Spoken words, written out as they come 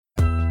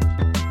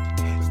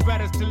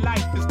Betters to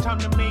life. It's time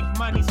to make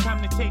money. It's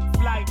time to take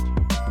flight.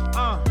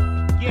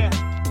 Yeah.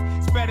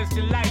 Spreaders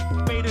to life.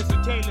 Faders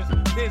or tailors.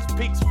 This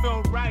pigs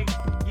feel right.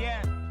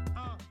 Yeah.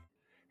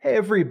 Hey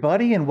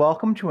everybody, and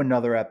welcome to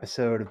another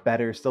episode of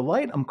Better's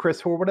Delight. I'm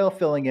Chris Horwedel,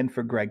 filling in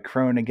for Greg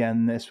Crone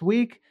again this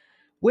week.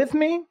 With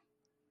me,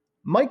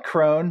 Mike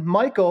Crone.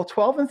 Michael,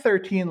 12 and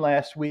 13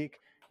 last week,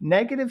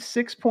 negative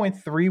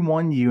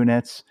 6.31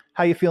 units.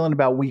 How you feeling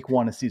about week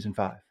 1 of season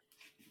 5?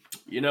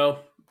 You know,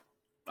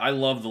 I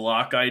love the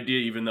lock idea,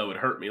 even though it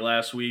hurt me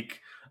last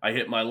week. I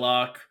hit my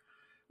lock.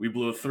 We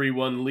blew a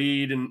 3-1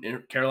 lead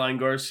in Caroline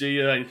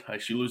Garcia.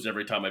 She loses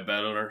every time I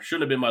bet on her.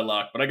 Shouldn't have been my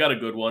lock, but I got a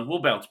good one.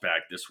 We'll bounce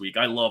back this week.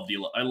 I love the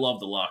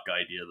lock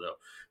idea, though.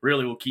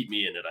 Really will keep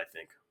me in it, I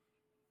think.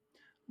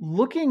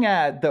 Looking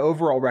at the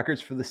overall records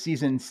for the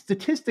season,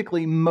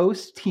 statistically,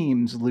 most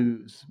teams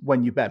lose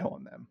when you bet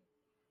on them.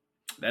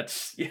 That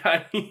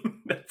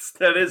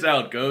is how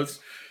it goes.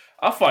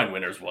 I'll find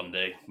winners one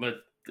day, but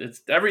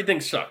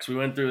everything sucks. We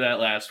went through that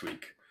last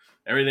week.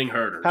 Everything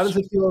hurt us. How does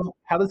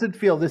it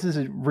feel? This is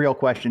a real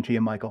question to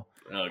you, Michael.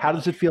 How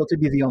does it feel to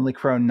be the only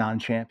Crone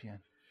non-champion?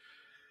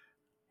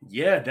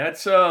 Yeah,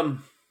 that's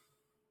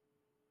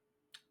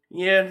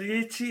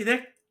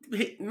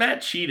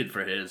Matt cheated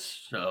for his.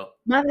 So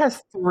Matt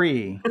has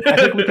 3. I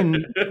think we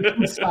can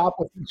stop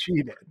with the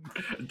cheated.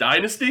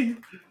 Dynasty?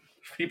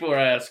 People are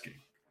asking.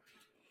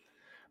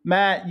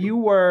 Matt, you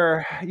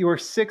were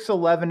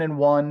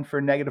 6-11-1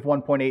 for negative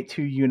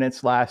 1.82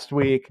 units last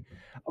week.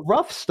 A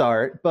rough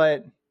start,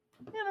 but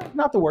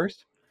not the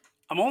worst.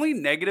 I'm only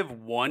negative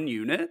 1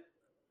 unit.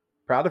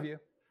 Proud of you.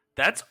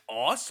 That's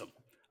awesome.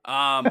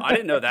 I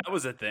didn't know that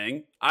was a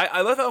thing.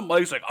 I love how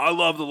Mike's like, I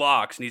love the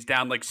locks, and he's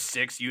down like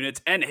 6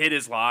 units and hit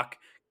his lock.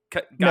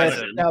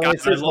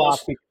 It's his lock.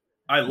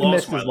 I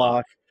lost my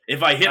lock.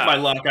 If I hit my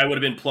lock, I would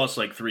have been plus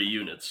like 3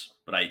 units,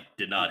 but I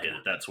did not hit it.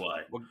 That's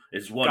why.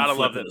 It's one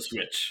flip of the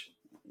switch.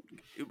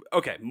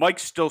 Okay, Mike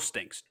still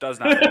stinks. Does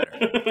not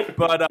matter.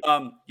 But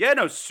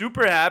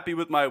super happy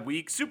with my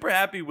week. Super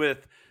happy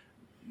with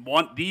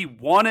the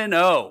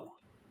 1-0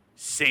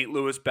 St.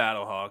 Louis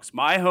Battlehawks,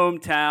 my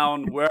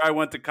hometown, where I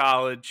went to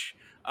college.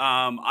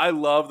 I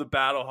love the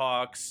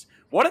Battlehawks.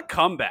 What a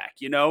comeback,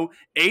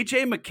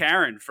 A.J.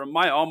 McCarron from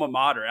my alma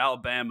mater,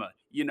 Alabama,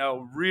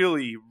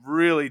 really,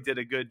 really did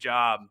a good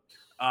job.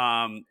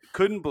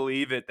 Couldn't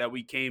believe it that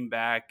we came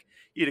back.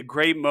 He had a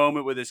great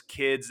moment with his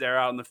kids there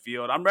out in the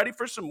field. I'm ready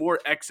for some more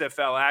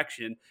XFL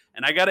action,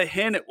 and I got a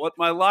hint at what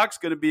my lock's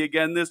going to be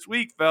again this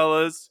week,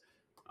 fellas.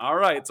 All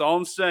right, that's all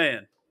I'm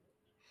saying.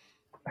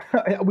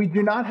 We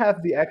do not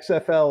have the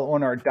XFL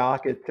on our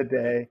docket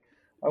today.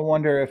 I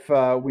wonder if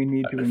we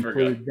need to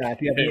include that.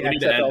 Do you have any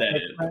XFL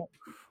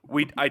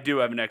picks? I do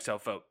have an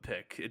XFL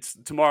pick. It's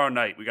tomorrow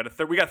night. We got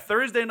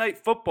Thursday night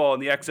football in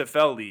the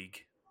XFL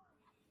league.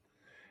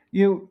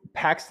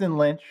 Paxton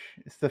Lynch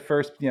is the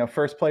first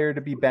player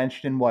to be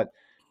benched in the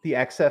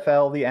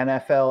XFL, the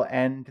NFL,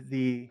 and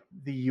the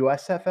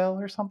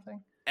USFL or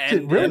something.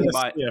 And the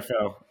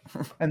CFL.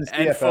 And the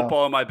CFL. And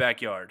football in my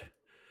backyard.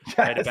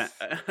 Yes.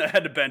 I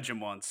had to bench him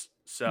once.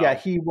 So yeah,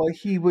 he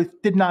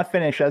did not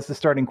finish as the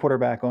starting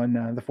quarterback on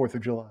the 4th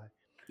of July.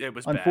 It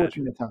was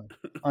unfortunate time,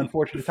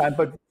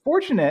 but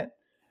fortunate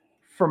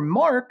for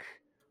Mark,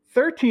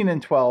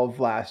 13-12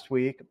 last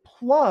week.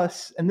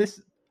 Plus, and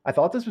this I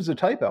thought this was a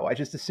typo. I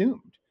just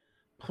assumed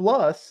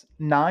plus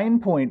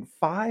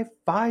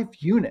 9.55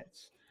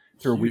 units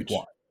through week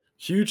 1.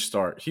 Huge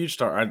start.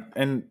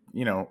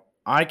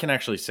 I can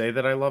actually say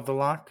that I love the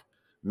lock.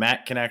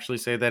 Matt can actually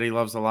say that he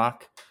loves the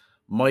lock.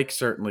 Mike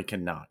certainly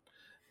cannot.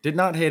 Did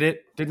not hit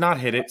it.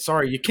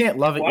 Sorry, you can't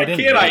love it. Why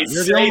can't I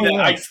say that?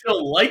 I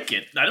still like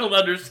it. I don't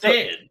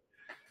understand.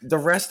 The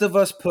rest of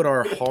us put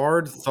our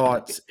hard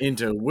thoughts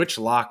into which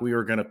lock we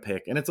were going to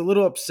pick, and it's a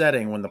little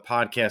upsetting when the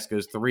podcast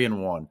goes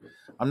 3-1.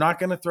 I'm not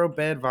going to throw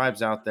bad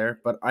vibes out there,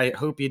 but I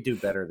hope you do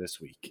better this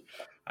week.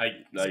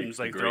 Seems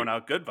like throwing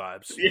out good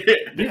vibes. Yeah.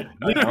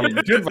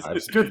 Good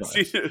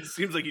vibes.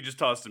 Seems like you just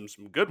tossed him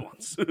some good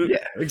ones.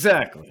 Yeah,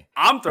 exactly.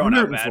 I'm throwing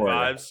out bad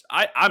vibes.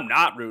 I'm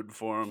not rooting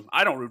for him.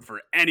 I don't root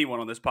for anyone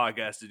on this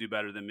podcast to do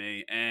better than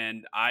me,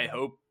 and I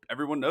hope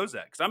everyone knows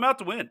that because I'm out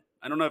to win.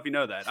 I don't know if you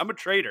know that. I'm a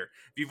trader.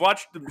 If you've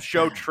watched the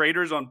show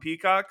Traders on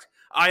Peacock,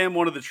 I am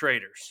one of the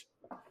traders.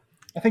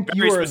 I think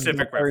very you are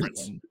specific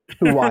reference.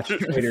 Who watched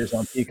Traders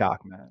on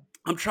Peacock, man?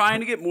 I'm trying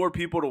to get more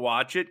people to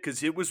watch it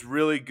because it was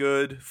really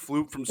good.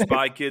 Floop from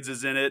Spy Kids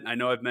is in it. I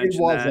know I've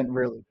mentioned that. It wasn't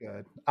really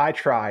good. I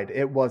tried.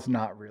 It was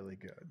not really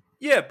good.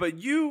 Yeah, but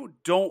you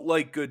don't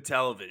like good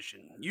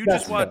television. You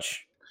just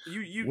watch.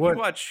 You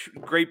watch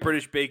Great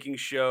British Baking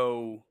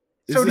Show.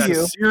 Is this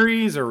a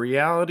series, a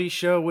reality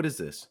show? What is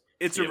this?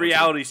 It's a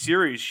reality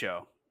series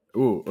show.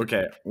 Ooh,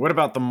 okay. What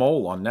about The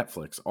Mole on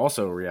Netflix?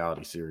 Also a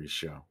reality series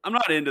show. I'm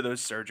not into those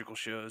surgical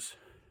shows.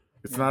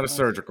 It's not a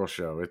surgical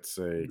show. It's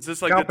a Is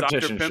this like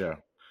competition the Dr. show.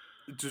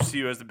 Pimp to see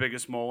you as the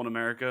biggest mole in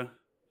America?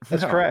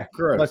 That's correct.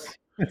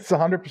 It's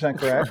 100%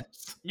 correct.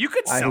 You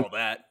could sell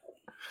that.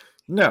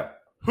 No.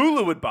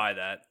 Hulu would buy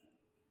that.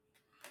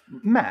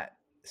 Matt,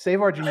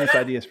 Save our genius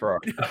ideas for our.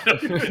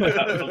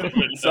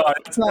 Sorry,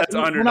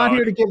 We're not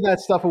here to give that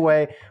stuff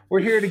away. We're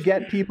here to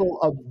get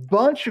people a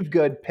bunch of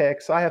good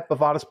picks. I have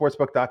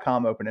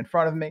bovadasportsbook.com open in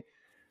front of me.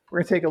 We're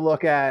going to take a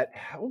look at,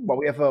 well,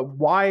 we have a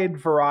wide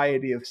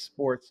variety of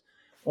sports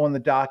on the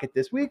docket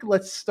this week.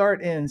 Let's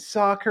start in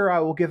soccer. I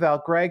will give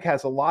out, Greg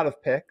has a lot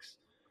of picks.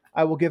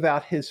 I will give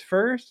out his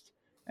first,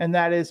 and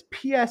that is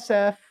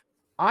PSF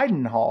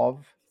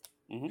Eindhoven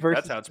versus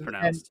that's how it's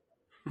pronounced.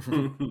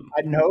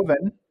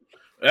 Eindhoven.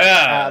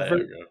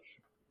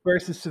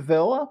 Versus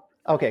Sevilla.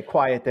 Okay,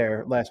 quiet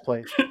there. Last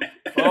place.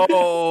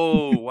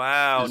 Oh,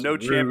 wow. No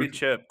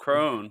championship.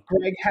 Crone.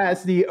 Greg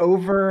has the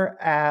over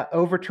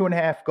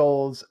 2.5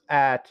 goals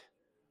at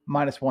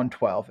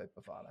 -112 at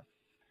Bovada.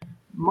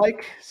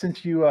 Mike,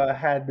 since you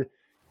had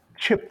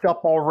chipped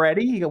up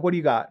already, what do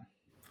you got?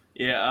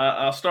 Yeah,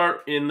 I'll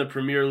start in the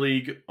Premier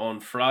League on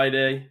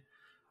Friday.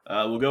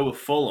 We'll go with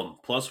Fulham,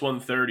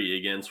 +130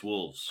 against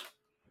Wolves.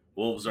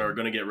 Wolves are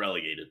going to get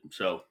relegated,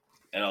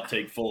 and I'll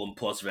take Fulham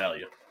plus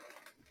value.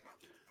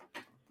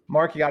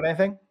 Mark, you got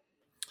anything?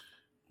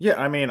 Yeah,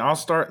 I mean, I'll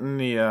start in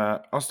the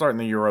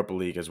Europa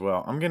League as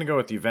well. I'm going to go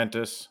with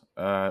Juventus,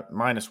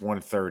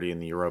 -130 in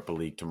the Europa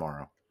League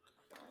tomorrow.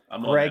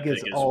 Greg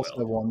is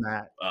also on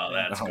that. Oh,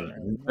 that's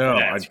good. No,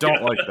 That's I don't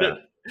good. like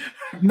that.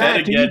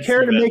 Matt, do you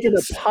care to make it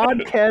a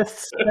podcast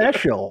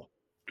special?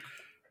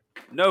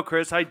 No,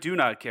 Chris, I do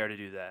not care to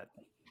do that.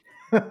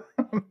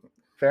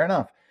 Fair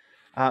enough.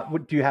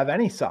 Do you have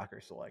any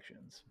soccer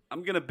selections?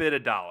 I'm going to bid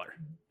 $1.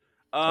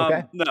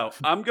 Okay. No,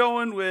 I'm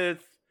going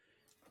with.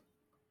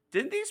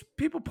 Didn't these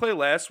people play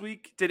last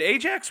week? Did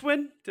Ajax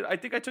win? I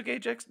think I took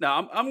Ajax?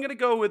 No, I'm going to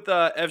go with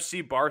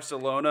FC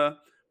Barcelona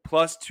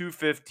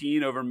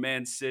 +215 over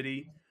Man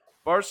City.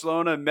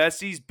 Barcelona,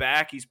 Messi's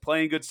back. He's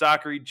playing good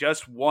soccer. He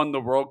just won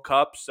the World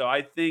Cup, so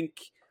I think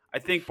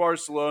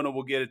Barcelona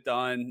will get it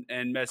done,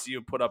 and Messi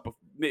will put up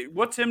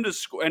what's him to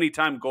score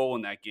anytime goal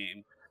in that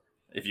game?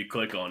 If you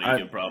click on it, you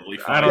can probably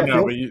find I don't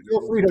know, but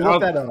feel free to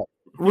look that up.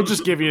 We'll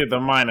just give you the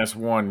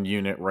 -1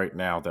 unit right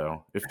now,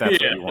 though, if that's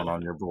what you want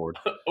on your board.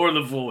 Or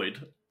the void.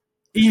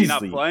 Is he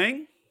Easily. not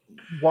playing?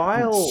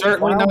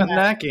 Certainly not in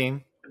that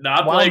game.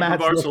 Not While playing for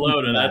Matt's looking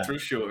Barcelona, for that's that. for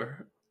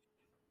sure.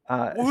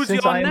 Who's he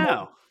on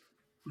now?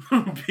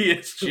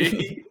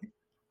 PSG.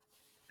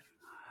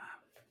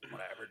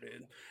 Whatever,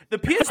 dude. The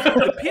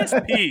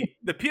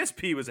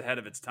PSP was ahead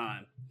of its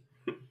time.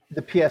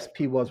 The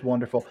PSP was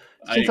wonderful.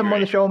 Since I'm on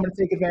the show, I'm going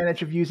to take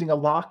advantage of using a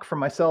lock for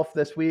myself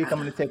this week. I'm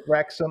going to take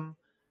Wrexham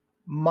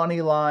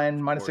money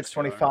line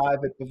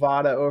 -625 at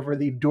Bovada over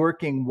the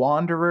Dorking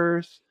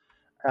Wanderers.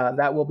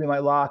 That will be my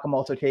lock. I'm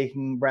also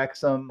taking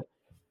Wrexham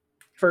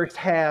first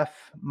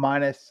half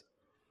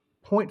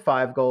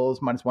 -0.5 goals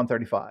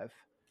 -135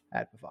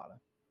 at Bovada.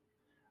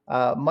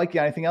 Mike, you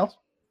got anything else?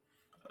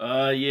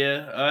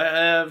 Yeah, I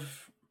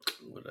have.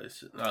 What did I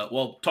say?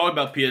 Well, talking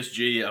about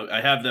PSG,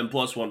 I have them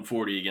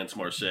 +140 against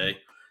Marseille.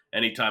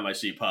 Anytime I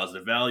see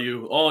positive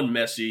value on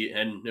Messi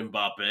and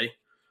Mbappe,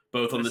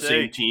 both on the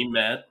same team,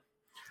 Matt,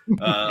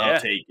 I'll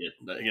take it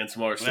against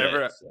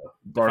Marseille.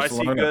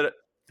 Barcelona.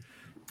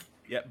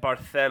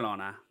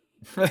 Barcelona.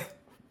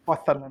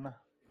 Barcelona.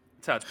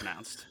 That's how it's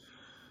pronounced.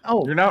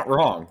 Oh, You're not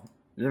wrong.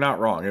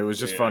 It was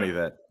just funny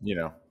that,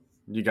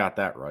 you got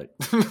that right.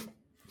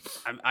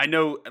 I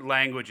know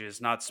languages,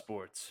 not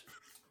sports.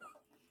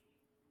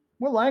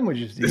 what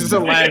languages do you This is a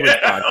know? language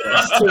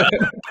podcast.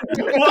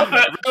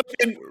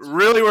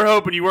 Really, we're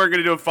hoping you weren't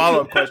going to do a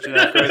follow-up question,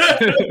 there, Chris.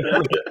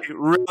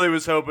 Really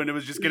was hoping it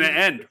was just going to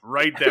end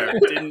right there.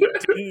 Didn't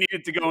need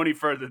it to go any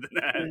further than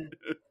that.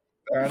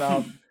 Fair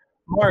enough.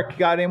 Mark,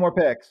 got any more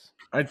picks?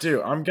 I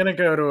do. I'm going to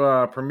go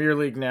to Premier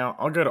League now.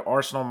 I'll go to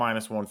Arsenal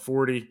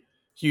 -140.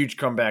 Huge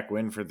comeback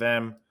win for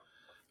them.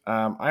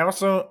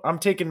 I'm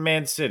taking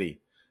Man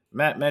City.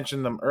 Matt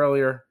mentioned them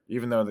earlier,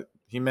 even though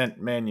he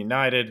meant Man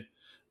United.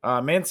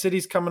 Man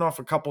City's coming off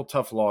a couple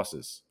tough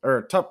losses,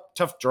 or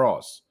tough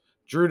draws.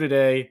 Drew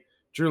today,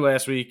 drew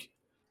last week.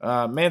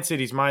 Man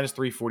City's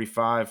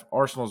 -345.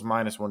 Arsenal's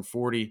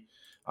 -140.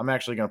 I'm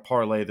actually going to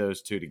parlay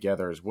those two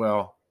together as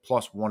well,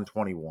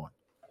 +121.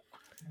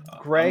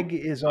 Greg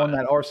is on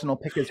that Arsenal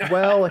pick as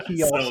well.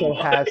 He also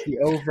has the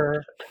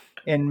over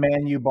in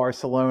Man U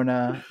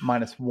Barcelona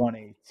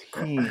 -118.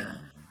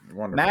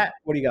 Wonderful. Matt,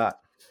 what do you got?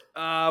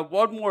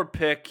 One more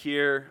pick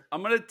here.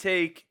 I'm going to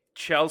take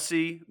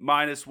Chelsea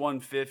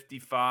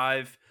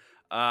 -155.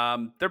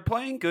 They're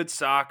playing good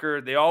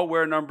soccer. They all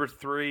wear number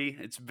 3.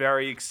 It's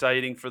very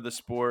exciting for the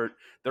sport.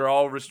 They're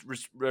all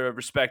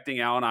respecting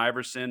Allen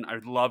Iverson. I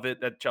love it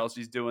that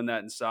Chelsea's doing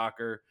that in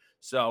soccer.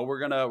 So we're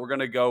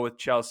gonna go with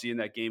Chelsea in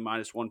that game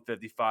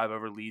 -155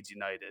 over Leeds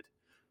United.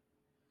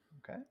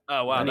 Okay.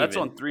 Oh wow, that's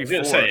on 3-4. I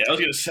was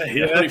gonna say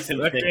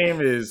That game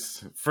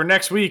is for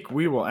next week.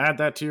 We will add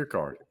that to your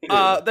card.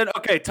 Then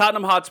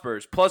Tottenham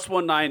Hotspurs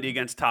 +190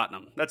 against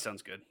Tottenham. That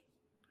sounds good.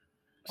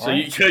 So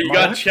you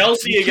got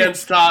Chelsea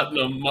against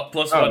Tottenham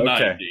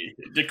 +190.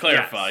 Okay. To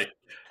clarify.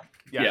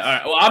 Yes. Yeah. All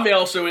right. Well, I'm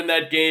also in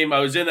that game. I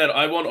was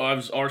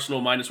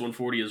Arsenal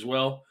 -140 as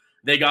well.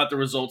 They got the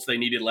results they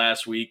needed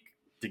last week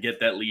to get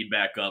that lead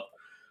back up.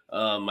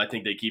 I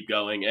think they keep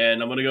going,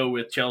 and I'm going to go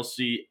with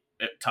Chelsea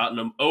at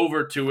Tottenham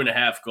over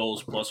 2.5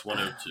 goals plus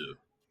 102.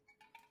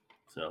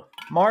 So,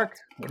 Mark,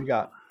 what do you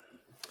got?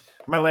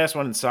 My last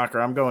one in soccer,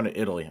 I'm going to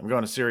Italy. I'm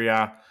going to Serie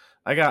A.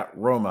 I got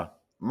Roma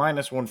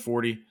minus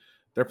 140.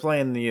 They're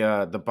playing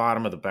the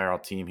bottom of the barrel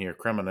team here,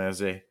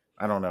 Cremonese.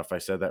 I don't know if I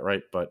said that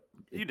right, but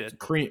You did.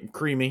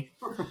 Creamy.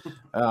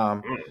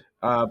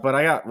 But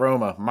I got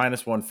Roma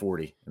minus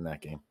 140 in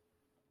that game.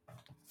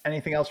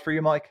 Anything else for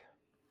you, Mike?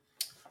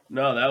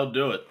 no, that'll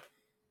do it.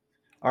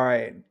 All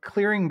right.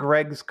 Clearing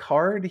Greg's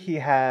card, he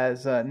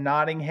has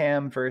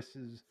Nottingham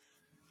Forest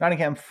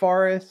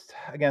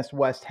against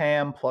West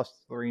Ham plus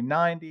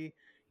 390.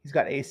 He's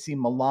got AC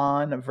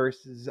Milan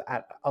versus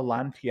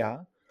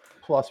Atalanta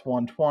plus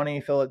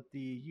 120.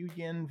 Philadelphia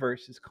Union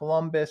versus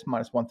Columbus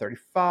minus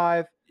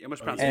 135. You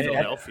almost pronounced And-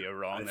 Philadelphia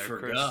wrong I there, Chris.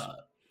 forgot.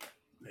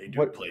 They do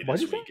What- play what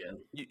this is it? weekend.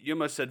 You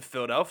almost said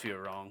Philadelphia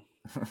wrong.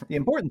 The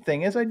important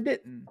thing is I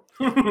didn't.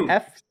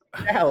 F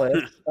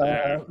Dallas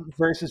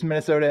versus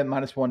Minnesota at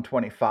minus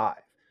 125.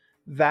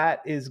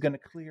 That is going to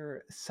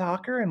clear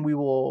soccer, and we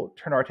will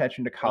turn our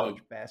attention to college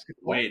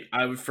basketball. Wait,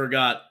 I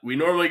forgot. We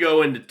normally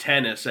go into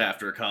tennis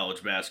after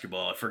college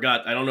basketball. I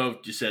forgot. I don't know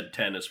if you said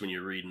tennis when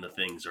you were reading the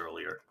things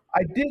earlier.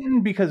 I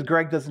didn't because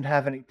Greg doesn't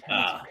have any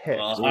tennis picks.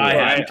 well, I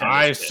have tennis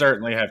I picks.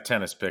 certainly have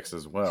tennis picks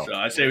as well. So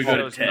I say we go So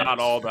to it's tennis. not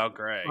all about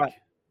Greg. Right.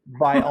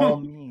 By all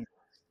means,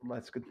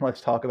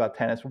 let's talk about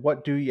tennis.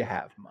 What do you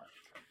have, Mike?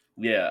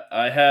 Yeah,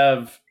 I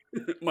have.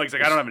 Mike's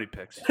like, I don't have any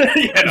picks. Yeah,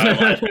 no, I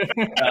lied.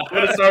 I'm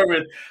going to start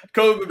with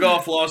Coco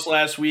Gauff lost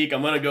last week.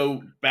 I'm going to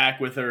go back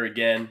with her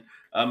again.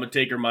 I'm going to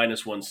take her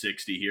minus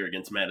 160 here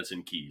against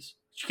Madison Keys.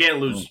 She can't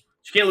lose.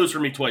 She can't lose for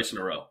me twice in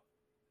a row.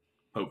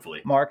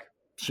 Hopefully. Mark?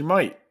 She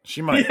might.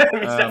 Yeah,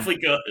 it's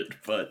definitely good,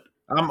 but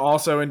I'm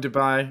also in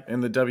Dubai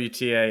in the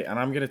WTA, and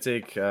I'm going to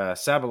take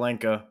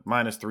Sabalenka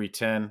minus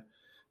 310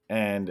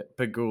 and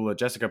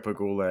Jessica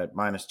Pegula at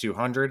minus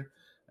 200.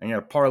 I'm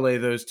going to parlay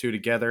those two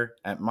together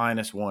at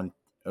minus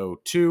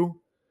 102,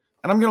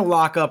 and I'm going to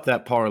lock up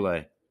that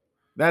parlay.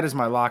 That is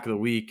my lock of the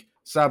week.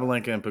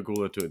 Sabalenka and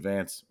Pegula to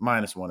advance,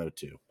 minus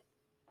 102.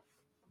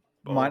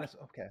 bold.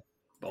 Okay.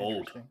 Bold.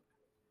 Interesting.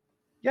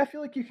 Yeah, I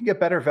feel like you can get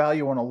better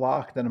value on a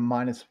lock than a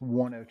minus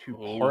 102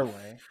 Oh.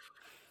 parlay.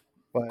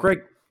 But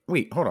Greg,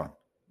 wait, hold on.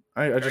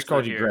 I just Greg's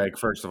called not you here. Greg,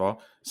 first of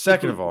all.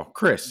 Second of all,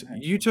 Chris, Okay.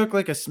 you took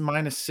like a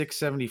minus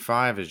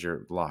 675 as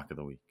your lock of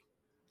the week.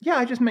 yeah,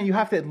 I just meant you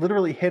have to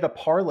literally hit a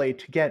parlay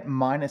to get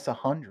minus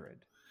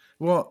 100.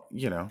 Well,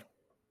 you know,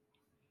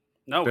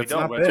 No, we That's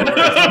don't. not We're bad.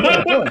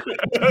 talking-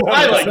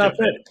 I That's like not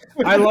it.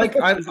 fair.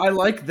 I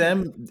like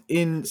them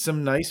in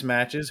some nice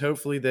matches.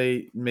 Hopefully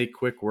they make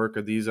quick work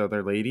of these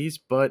other ladies,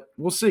 but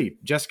we'll see.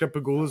 Jessica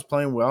Pegula is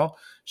playing well.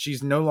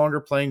 She's no longer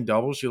playing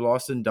doubles. She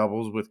lost in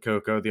doubles with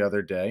Coco the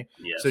other day.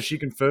 Yes. So she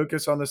can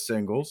focus on the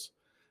singles.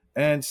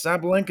 And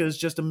Sabalenka is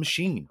just a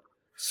machine.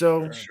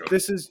 So Sure.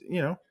 this is,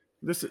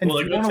 this And Well,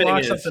 if the you good want to thing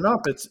lock is- something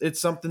up, it's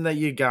something that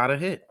you gotta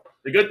hit.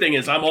 The good thing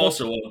is I'm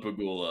also on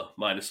Pegula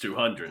minus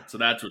 200, so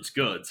that's what's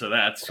good. So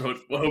that's what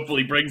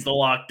hopefully brings the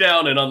lock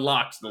down and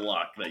unlocks the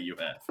lock that you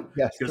have.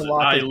 Yes, the Because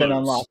lock I has been lose.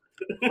 unlocked.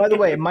 By the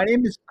way, my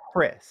name is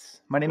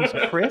Chris. My name is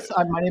Chris.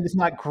 My name is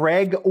not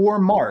Greg or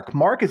Mark.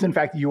 Mark is, in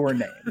fact, your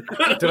name.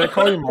 Did I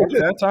call you Mark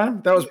that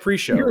time? That was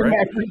pre-show, You're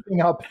right?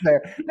 everything up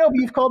there. No, but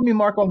you've called me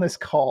Mark on this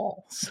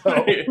call. So,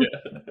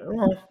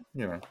 Well,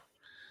 you know.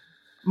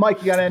 Mike,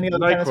 you got any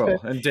other tennis NyQuil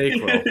picks? and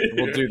Dayquil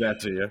will do that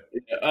to you.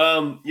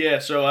 Yeah,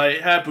 so I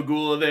have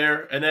Pegula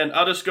there, and then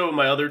I'll just go with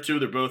my other two.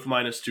 They're both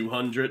minus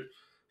 200.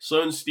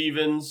 Sloane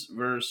Stevens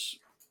versus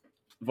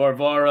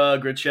Varvara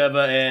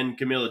Gracheva and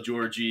Camila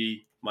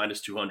Giorgi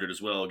minus 200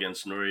 as well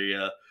against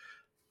Nuria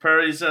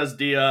Perez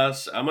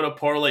Diaz. I'm going to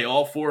parlay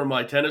all four of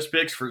my tennis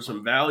picks for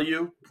some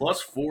value, plus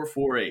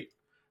 448.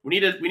 We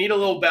need a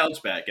little bounce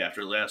back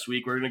after last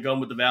week. We're going to go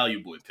with the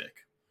value boy pick.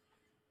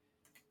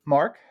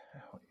 Mark,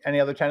 any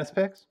other tennis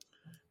picks?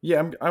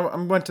 Yeah, I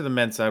went to the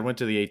men's side. Went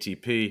to the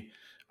ATP.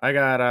 I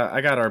got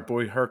our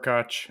boy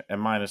Hurkacz at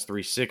minus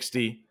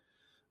 360.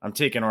 I'm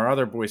taking our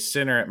other boy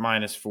Sinner at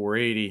minus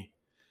 480,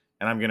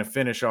 and I'm gonna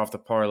finish off the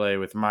parlay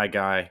with my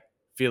guy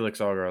Felix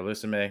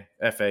Auger-Aliassime,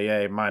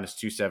 FAA minus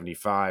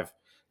 275.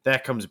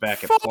 That comes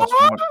back at plus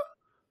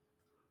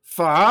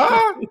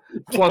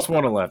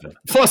 111.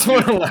 Plus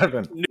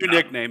 111. New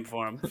nickname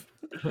for him.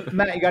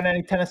 Matt, you got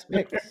any tennis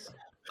picks?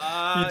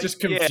 You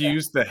just Yeah.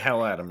 confused the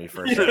hell out of me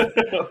for a second.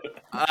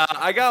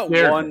 I got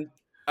Scared one.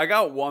 I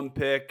got one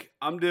pick.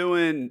 I'm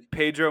doing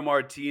Pedro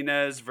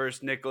Martinez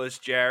versus Nicholas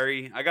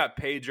Jarry. I got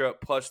Pedro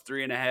at plus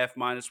 3.5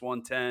 minus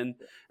 110,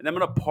 and I'm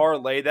gonna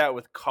parlay that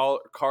with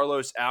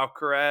Carlos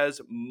Alcaraz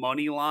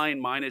money line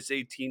minus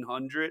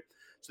 1800.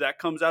 So that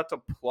comes out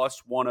to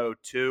plus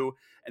 102,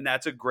 and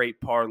that's a great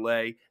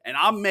parlay. And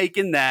I'm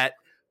making that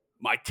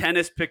my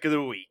tennis pick of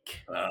the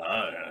week.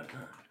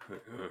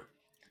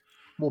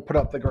 We'll put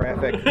up the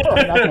graphic.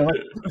 I'm not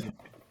gonna-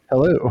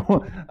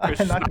 Hello.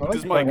 Chris I'm not knocked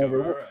his gonna- mic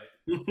over.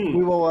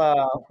 We will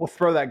we'll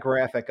throw that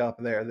graphic up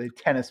there, the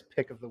tennis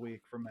pick of the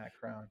week for Matt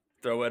Crown.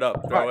 Throw it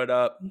up. Throw it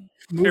up. Here,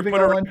 Moving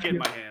put a on racket in to,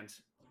 my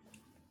hands.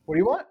 what do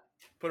you want?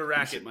 Put a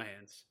racket in my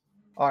hands.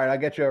 All right, I'll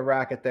get you a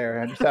racket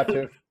there. I just have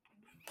to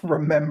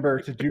remember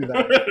to do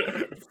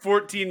that.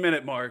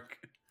 14-minute mark.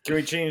 Can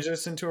we change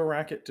this into a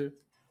racket too?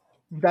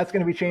 That's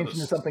going to be changed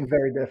into something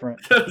very different.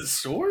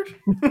 Sword?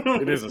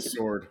 It is a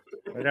sword.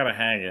 I gotta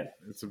hang it.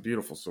 It's a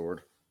beautiful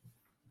sword.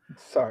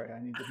 Sorry, I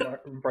need to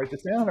write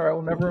this down, or I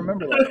will never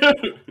remember that.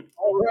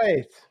 All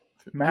right,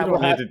 Matt You will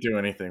don't have need to do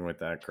anything with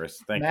that, Chris.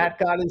 Thank Matt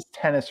got his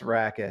tennis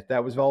racket.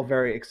 That was all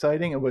very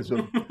exciting. It was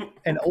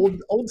an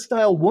old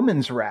style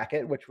woman's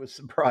racket, which was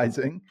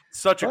surprising.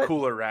 Such a What?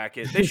 cooler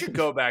racket. They should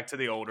go back to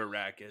the older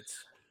rackets.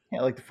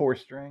 Yeah, like the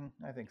 4-string.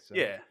 I think so.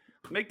 Yeah.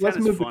 Make Let's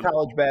tennis move fun. to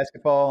college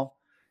basketball.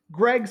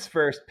 Greg's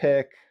first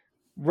pick,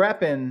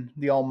 repping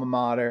the alma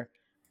mater,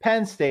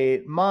 Penn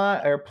State.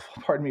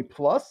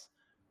 Plus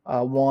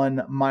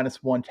 1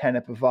 minus 110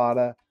 at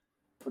Bovada.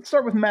 Let's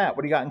start with Matt.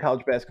 What do you got in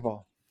college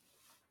basketball?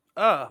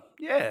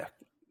 Yeah.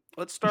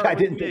 Let's start I with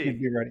didn't me. think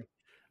you'd be ready.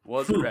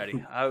 Wasn't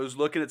ready. I was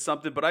looking at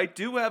something, but I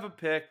do have a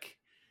pick.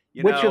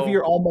 Which of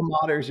your alma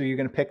maters are you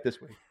going to pick this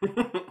week?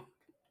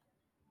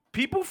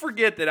 People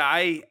forget that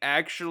I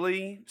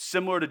actually,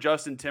 similar to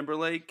Justin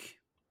Timberlake,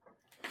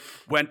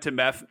 went to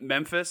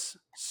Memphis.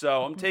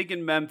 So I'm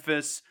taking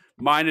Memphis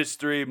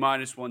 -3,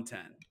 -110.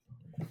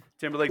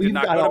 Timberlake did You've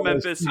not got go all to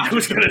those- Memphis. I He's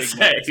was just a gonna big say,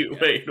 Memphis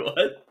guy. wait,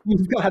 what?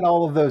 You've got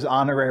all of those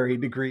honorary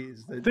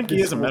degrees. I think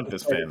he is a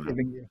Memphis fan, though.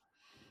 Giving you.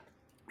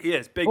 He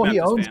is big Well, he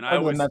Memphis owns fan. part I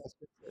of the always, Memphis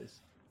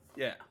Grizzlies.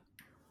 yeah.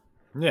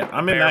 Yeah,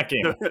 I'm in that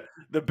game.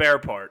 The bear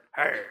part.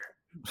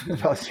 He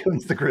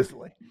owns the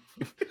Grizzly.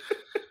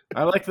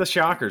 I like the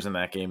Shockers in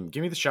that game.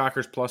 Give me the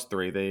Shockers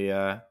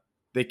 +3.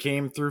 They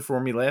came through for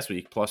me last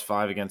week,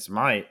 +5 against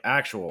my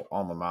actual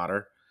alma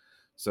mater.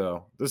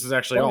 So this is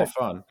actually all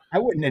fun. I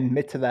wouldn't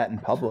admit to that in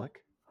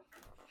public.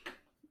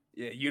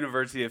 Yeah,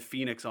 University of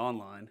Phoenix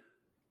Online.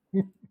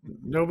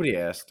 Nobody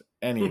asked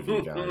any of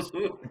you guys.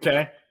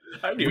 Okay,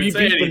 I didn't even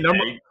say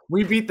anything.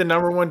 we beat the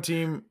number 1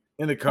 team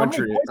in the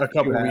country points a did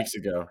couple you have? weeks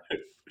ago.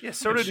 Yeah,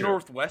 so did Sure.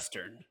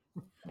 Northwestern.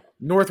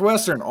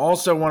 Northwestern,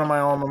 also one of my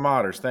alma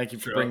maters. Thank you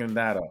for Sure. bringing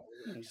that up.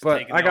 He's But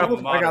taking I the got-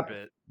 alma I got-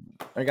 mater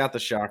bit. I got the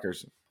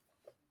Shockers.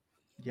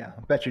 Yeah,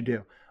 I bet you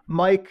do.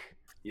 Mike,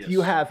 Yes. do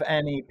you have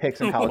any picks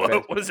in college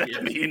What does that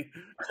Yes. mean?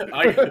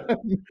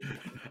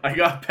 I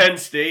got Penn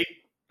State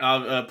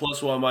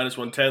 +1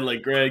 -110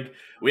 like Greg.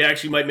 We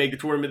actually might make the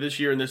tournament this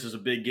year, and this is a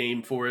big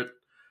game for it.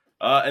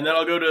 And then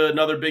I'll go to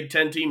another Big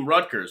Ten team,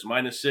 Rutgers,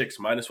 -6,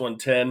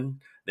 -110.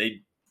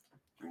 They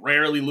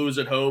rarely lose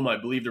at home. I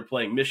believe they're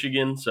playing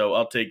Michigan, so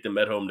I'll take them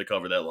at home to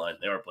cover that line.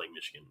 They are playing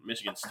Michigan.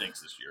 Michigan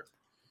stinks this year.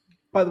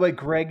 By the way,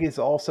 Greg is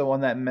also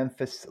on that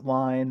Memphis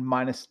line,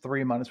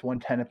 -3,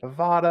 -110 at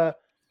Bovada.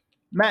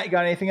 Matt, you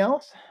got anything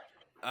else?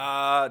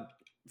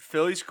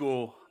 Philly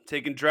school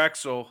taking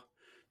Drexel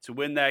to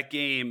win that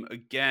game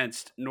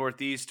against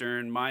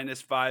Northeastern,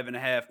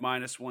 -5.5,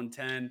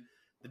 -110.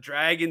 The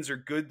Dragons are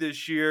good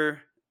this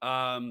year.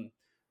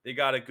 They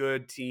got a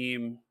good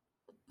team.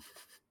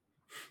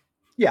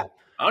 Yeah.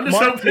 I'm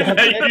just Mark, hoping you have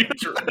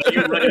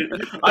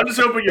that I'm just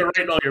hoping you're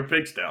writing all your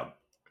picks down.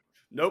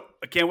 Nope,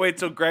 I can't wait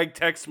till Greg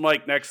texts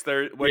Mike next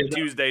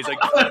Tuesday. He's like,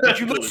 Did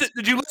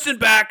you listen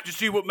back to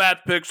see what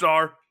Matt's picks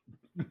are?"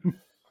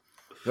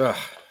 Ugh,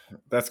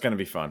 that's going to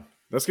be fun.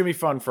 That's going to be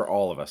fun for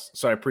all of us.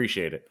 So I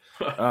appreciate it.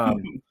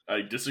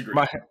 I disagree.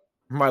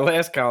 My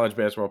last college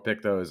basketball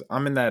pick, though, is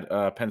I'm in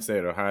that Penn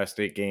State-Ohio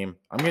State game.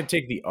 I'm going to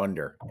take the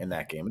under in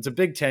that game. It's a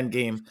Big Ten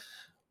game.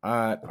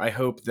 I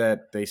hope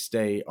that they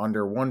stay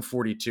under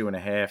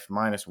 142.5,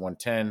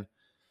 -110.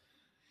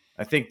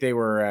 I think they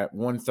were at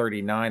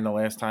 139 the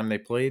last time they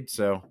played.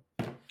 So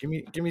give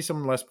me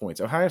some less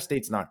points. Ohio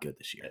State's not good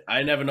this year. I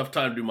didn't have enough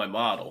time to do my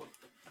model.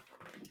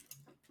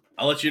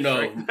 I'll let you know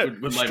with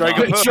my strike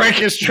model. it.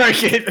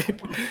 Strike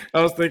it.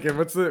 I was thinking,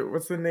 what's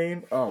the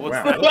name? Oh, What's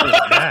wow. the- What is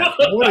that?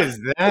 What is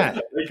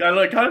that?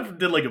 I kind of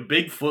did like a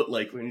Bigfoot,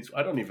 like when he's.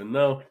 I don't even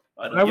know.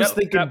 I was Yep.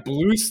 thinking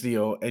Blue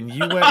Steel, and you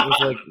went with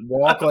like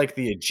walk like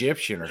the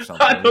Egyptian or I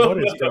something. don't What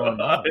is know.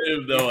 going I on?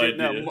 have no He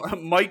did- idea. no,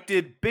 Mike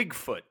did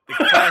Bigfoot, the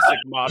classic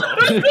model.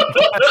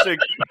 Classic.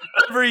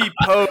 Every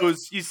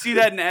pose, you see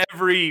that in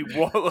every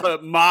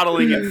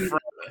modeling in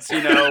France,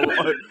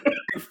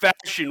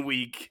 Fashion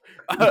Week.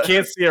 You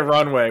can't see a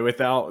runway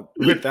without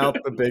the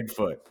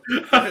Bigfoot.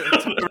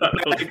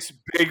 Banks,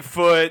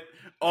 Bigfoot,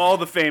 all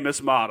the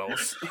famous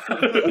models.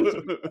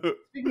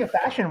 Speaking of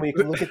Fashion Week,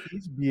 look at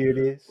these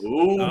beauties.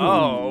 Ooh.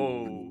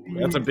 Oh,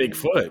 That's a big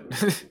foot.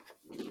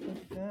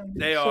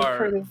 they So are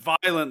pretty.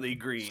 violently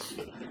green.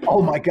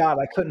 Oh my God,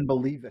 I couldn't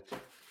believe it.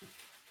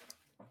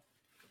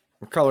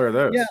 What color are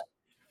those? Yeah.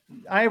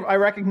 I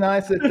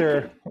recognize that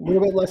they're a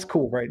little bit less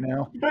cool right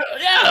now.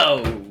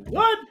 Yo,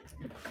 what?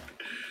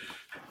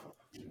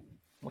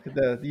 Look at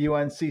the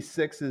UNC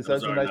sixes.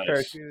 Those Those are are nice pair of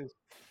nice. shoes.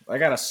 I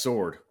got a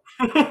sword.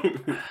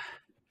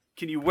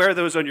 Can you wear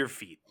those on your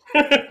feet?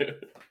 Give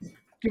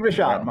it a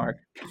shot, Mark.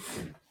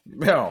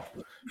 No,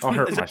 I'll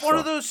hurt Is it myself. one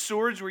of those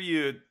swords where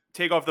you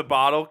take off the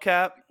bottle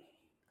cap?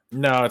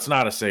 No, it's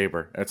not a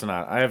saber. It's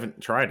not. I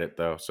haven't tried it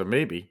though, so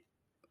maybe.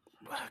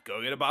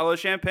 Go get a bottle of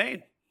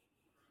champagne.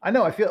 I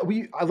know.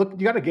 I look.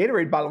 You got a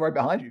Gatorade bottle right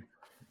behind you.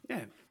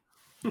 Yeah.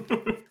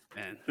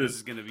 Man, this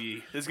is gonna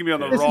be on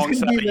the This is wrong gonna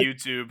side be of the-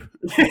 YouTube.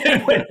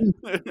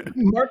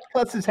 Mark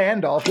cuts his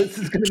hand off. This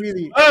is going to be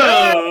the.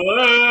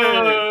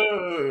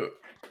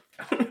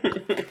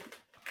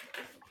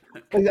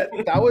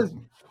 That was.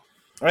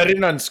 I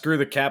didn't unscrew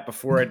the cap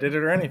before I did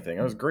it or anything.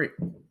 That was great.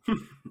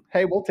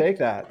 Hey, we'll take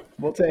that.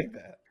 We'll take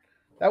that.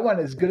 That went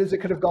as good as it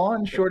could have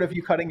gone, short of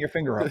you cutting your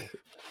finger off.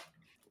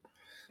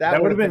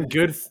 That would have been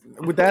good.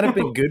 Would that have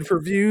been good for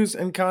views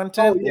and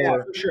content? Oh yeah,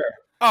 or- for sure.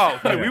 Oh,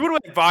 dude, we would have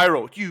went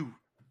viral. You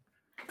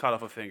cut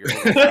off a finger.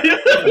 Let's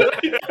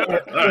redo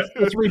that.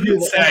 Let's redo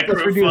that.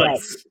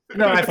 Sacrifice.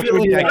 No, I feel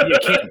like you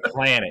can't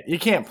plan it. You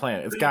can't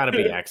plan it. It's got to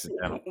be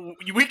accidental.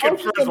 We could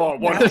first of all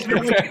one his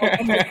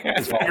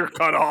finger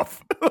cut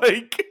off.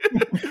 Like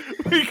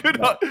we could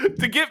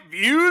to get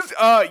views.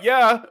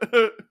 Yeah.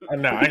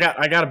 No,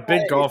 I got a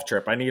big golf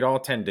trip. I need all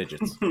 10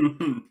 digits.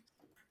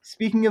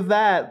 Speaking of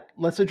that,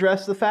 let's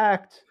address the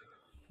fact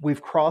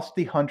we've crossed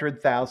the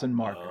 100,000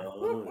 marker.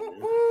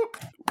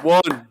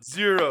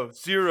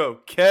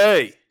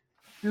 100K.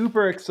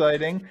 Super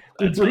exciting.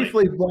 We That's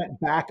briefly went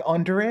back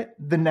under it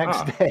the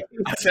next day.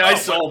 I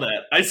saw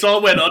that. I saw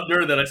it went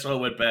under, then I saw it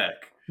went back.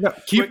 No,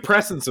 keep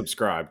press and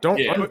subscribe. Don't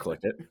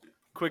unclick it.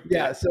 Quick.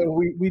 Yeah, so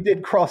we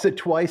did cross it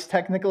twice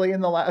technically in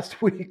the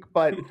last week,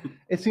 but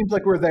it seems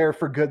like we're there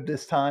for good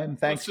this time.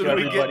 Thanks So to do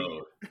we get-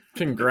 everybody.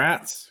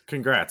 Congrats.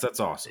 That's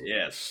awesome.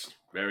 Yes,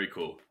 very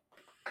cool.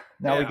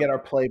 Now we Yeah. get our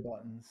play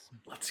buttons.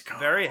 Let's go.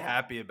 Very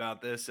happy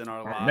about this in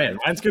our lives. Man,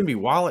 mine's going to be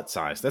wallet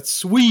size. That's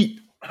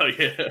sweet. Oh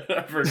yeah,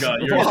 I forgot.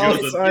 Wow,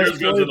 Yours size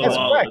goes in the That's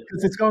wallet. correct,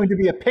 because it's going to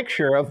be a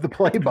picture of the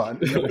play button.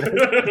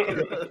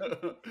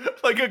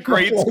 Like a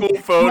grade Much school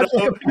like- photo. much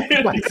like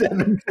a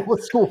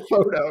 5x7 school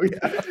photo,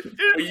 yeah.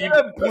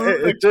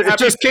 It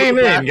just came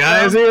in,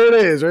 guys. Here it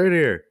is, right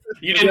here.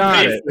 You didn't Got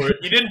pay it. for it.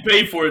 You didn't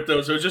pay for it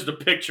though, so it's just a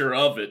picture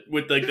of it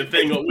with like the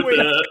thing with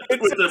the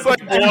it's like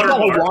And it's got a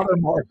watermark.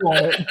 watermark on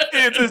it.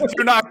 It says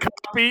do not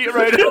copy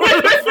right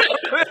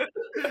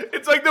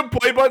It's like the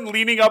play button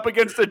leaning up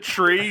against a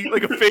tree,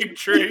 like a fake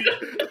tree.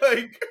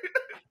 Like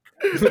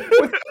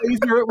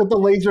With the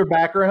laser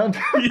background.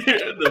 Yeah,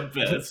 the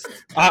best.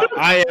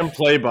 I am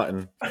play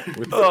button.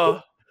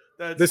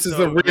 that's This is so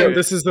the real. great.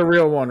 This is the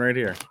real one right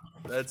here.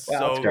 That's Wow,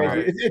 so it's crazy.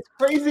 great. It's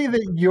crazy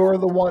that you're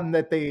the one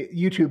that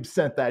YouTube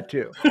sent that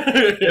to.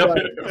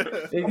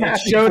 It happy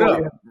showed for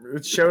up. you.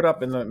 It showed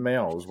up in the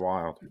mail. It was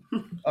wild.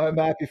 I'm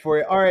happy for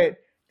you. All right.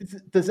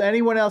 Does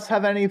anyone else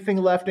have anything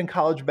left in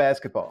college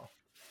basketball?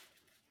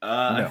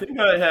 I think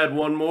I had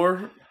one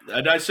more.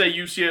 Did I say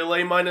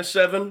UCLA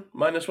 -7,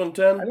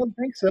 -110? I don't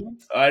think so.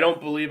 I don't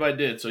believe I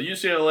did. So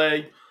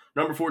UCLA,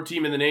 number 4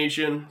 team in the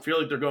nation. Feel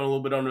like they're going a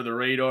little bit under the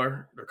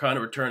radar. They're kind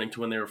of returning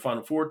to when they were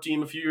Final Four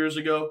team a few years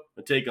ago.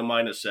 I take a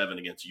 -7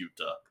 against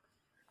Utah.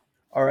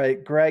 All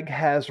right. Greg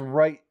has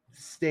Wright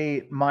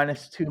State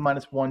 -2,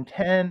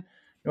 -110.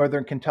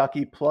 Northern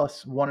Kentucky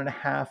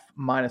 +1.5,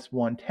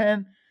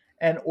 -110.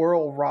 And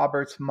Oral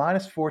Roberts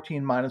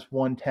 -14,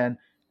 -110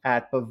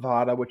 at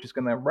Bovada, which is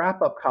going to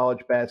wrap up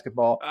college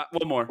basketball.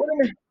 One more. What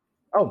am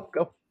I- Oh,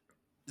 go.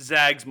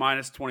 Zags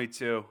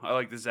 -22. I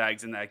like the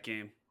Zags in that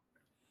game.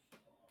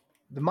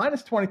 The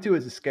 -22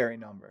 is a scary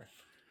number.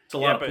 It's a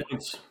Yeah, lot of but-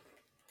 points.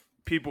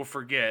 People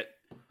forget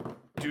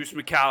Deuce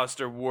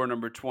McAllister wore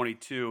number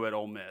 22 at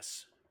Ole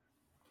Miss.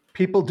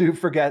 People do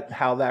forget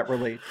how that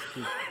relates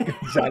to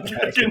Gonzaga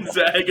basketball.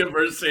 Gonzaga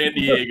versus San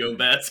Diego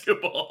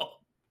basketball.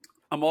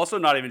 I'm also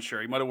not even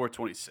sure. He might have wore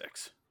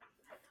 26.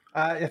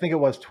 I think it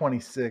was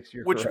 26.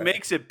 You're Which correct.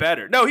 makes it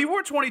better. No, he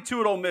wore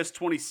 22 at Ole Miss,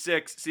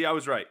 26. See, I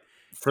was right.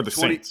 For the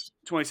 20 Saints.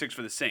 26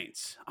 for the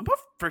Saints. I'm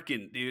a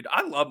freaking dude.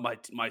 I love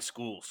my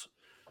schools.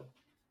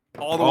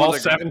 All the All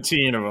ones I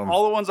 17 of them.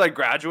 all the ones I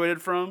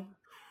graduated from,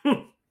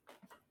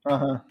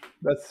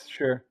 That's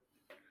sure.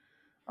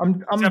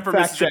 I'm except for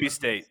fact Mississippi checking.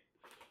 State.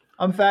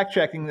 I'm fact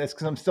checking this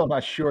because I'm still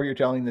not sure you're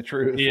telling the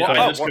truth. Yeah,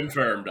 Well, I just what-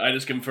 confirmed. I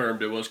just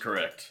confirmed it was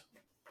correct.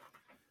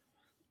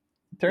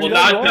 Turns Well,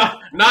 out you are.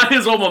 not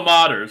his alma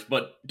maters,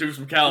 but Deuce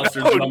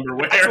McAllister's No, number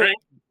wearing.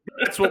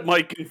 That's what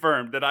Mike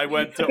confirmed, that I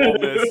went to Ole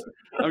Miss.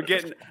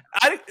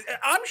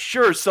 I'm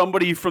sure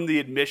somebody from the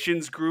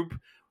admissions group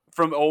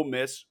from Ole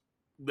Miss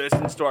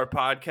listens to our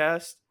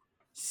podcast.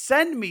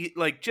 Send me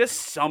like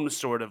just some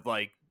sort of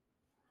like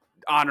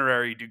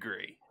honorary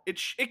degree.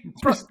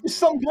 Just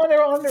some kind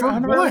of For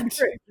honorary what?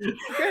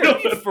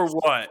 degree. for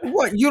what?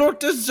 What? You don't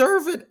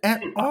deserve it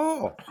at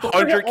all.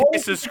 100K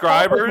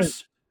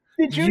subscribers?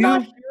 Did you You-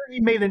 not hear he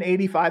made an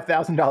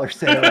 $85,000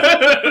 sale?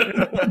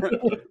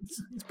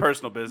 It's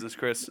personal business,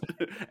 Chris.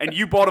 And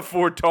you bought a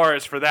Ford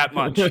Taurus for that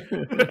much.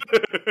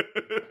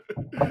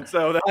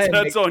 So I am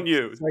that's on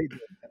you. excited.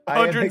 I am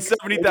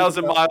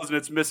 170,000 excited. miles and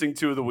it's missing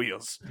 2 of the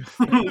wheels.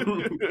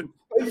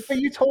 But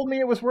you told me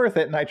it was worth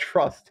it, and I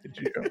trusted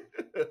you.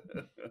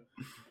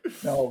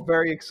 No,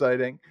 very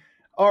exciting.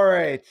 All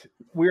right,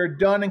 we're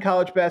done in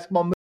college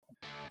basketball.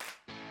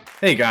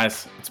 Hey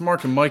guys, it's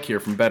Mark and Mike here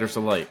from Better's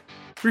Delight.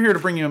 We're here to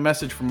bring you a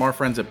message from our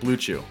friends at Blue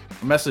Chew,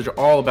 a message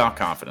all about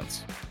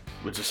confidence.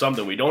 Which is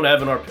something we don't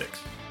have in our picks.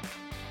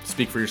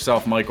 Speak for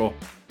yourself, Michael.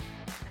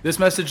 This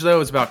message, though,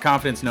 is about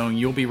confidence knowing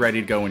you'll be ready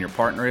to go when your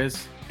partner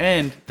is,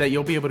 and that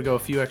you'll be able to go a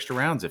few extra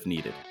rounds if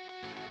needed.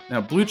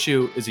 Now, Blue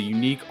Chew is a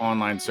unique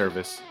online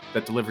service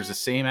that delivers the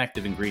same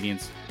active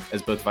ingredients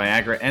as both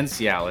Viagra and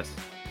Cialis,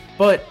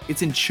 but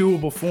it's in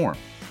chewable form,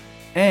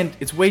 and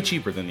it's way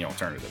cheaper than the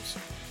alternatives.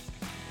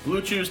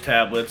 Blue Chew's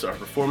tablets are a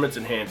performance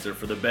enhancer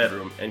for the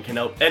bedroom and can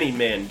help any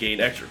man gain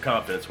extra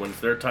confidence when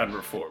it's their time to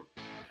perform.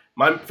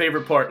 My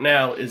favorite part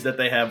now is that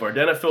they have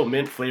Vardenafil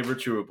mint flavored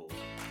chewables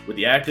with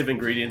the active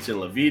ingredients in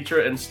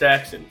Levitra and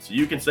Staxin, so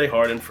you can stay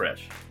hard and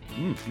fresh.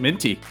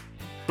 Minty.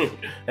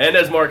 And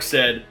as Mark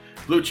said,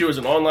 Blue Chew is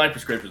an online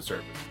prescription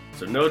service,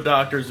 so no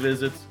doctor's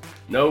visits,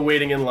 no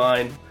waiting in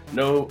line,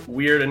 no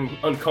weird and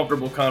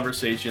uncomfortable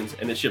conversations,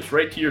 and it ships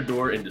right to your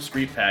door in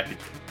discreet packaging.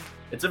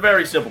 It's a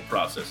very simple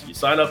process. You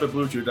sign up at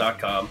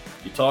BlueChew.com,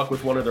 you talk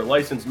with one of their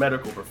licensed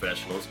medical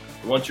professionals,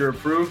 and once you're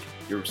approved,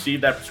 you receive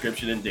that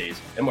prescription in days.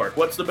 And Mark,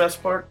 what's the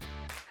best part?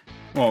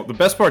 Well, the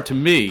best part to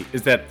me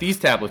is that these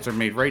tablets are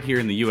made right here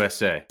in the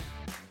USA.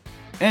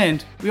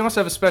 And we also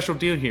have a special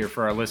deal here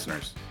for our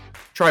listeners.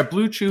 Try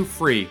Blue Chew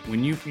free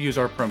when you use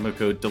our promo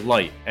code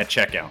DELIGHT at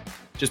checkout.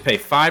 Just pay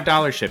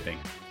 $5 shipping.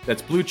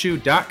 That's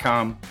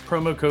BlueChew.com,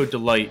 promo code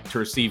DELIGHT to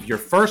receive your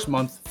first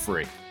month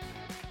free.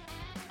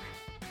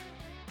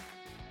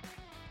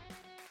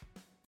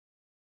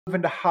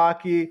 Moving to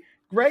hockey,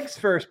 Greg's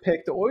first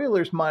pick, the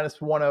Oilers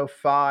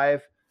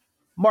 -105.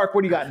 Mark,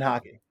 what do you got in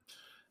hockey?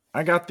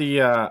 I got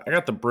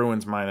the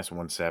Bruins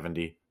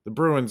 -170. The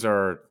Bruins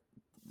are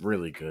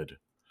really good.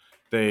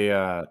 They've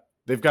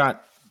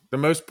got the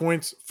most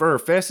points for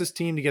fastest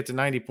team to get to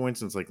 90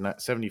 points since like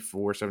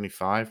 74,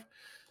 75.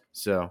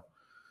 So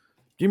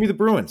give me the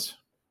Bruins.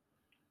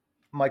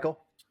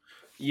 Michael?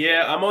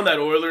 Yeah, I'm on that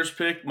Oilers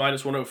pick,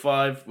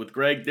 -105 with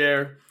Greg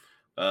there.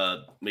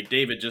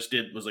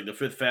 McDavid was like the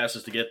fifth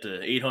fastest to get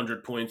to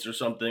 800 points or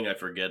something. I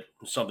forget,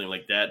 something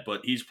like that.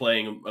 But he's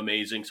playing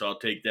amazing, so I'll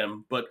take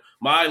them. But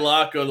my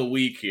lock of the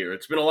week here,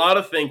 it's been a lot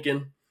of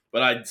thinking,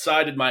 but I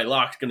decided my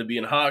lock's going to be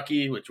in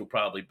hockey, which will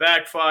probably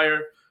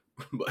backfire.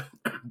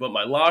 But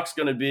my lock's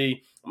going to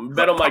be,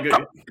 bet on my good.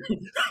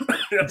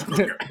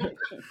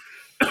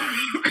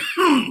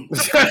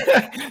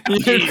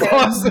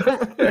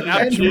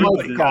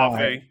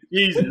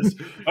 Jesus.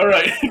 All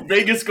right.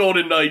 Vegas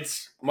Golden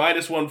Knights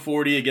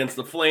 -140 against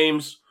the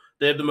Flames.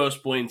 They have the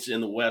most points in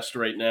the West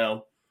right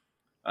now.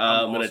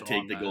 I'm going to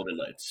take the Golden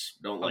Knights.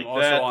 Don't like that. I'm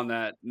also on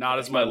that. Not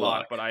as my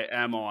lock, but I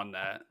am on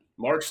that.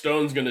 Mark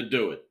Stone's going to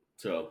do it.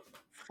 So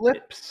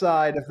flip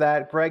side of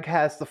that, Greg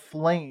has the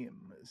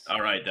Flames.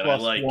 All right, then I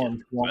like it.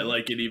 I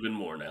like it even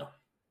more now.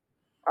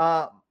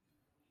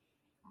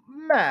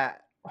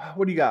 Matt,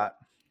 what do you got?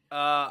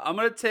 I'm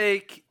going to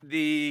take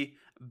the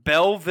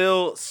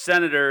Belleville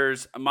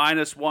Senators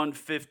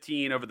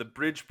 -115 over the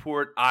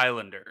Bridgeport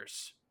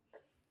Islanders.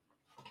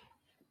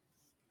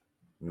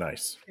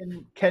 Nice.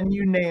 Can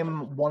you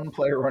name one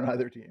player on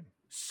either team?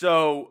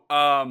 So,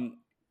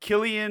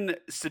 Killian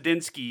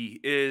Sadinsky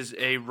is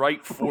a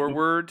right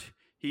forward.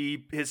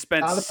 He has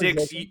spent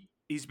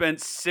He's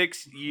spent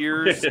 6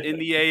 years in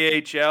the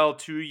AHL,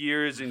 2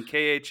 years in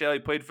KHL. He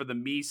played for the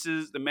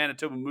Mises, the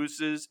Manitoba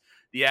Mooses,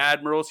 the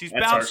Admirals. He's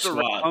bounced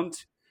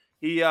around.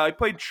 He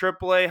played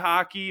AAA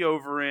hockey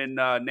over in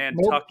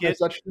Nantucket.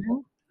 Such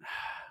thing?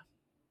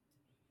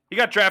 He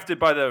got drafted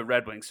by the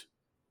Red Wings.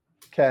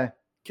 Okay.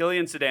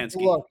 Killian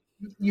Sadinsky. Look,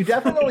 you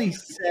definitely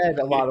said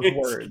a lot of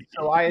words,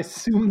 so I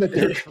assume that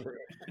they're true.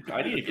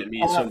 I need to get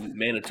me some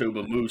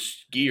Manitoba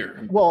Moose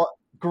gear. Well,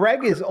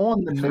 Greg is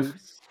on the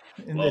Moose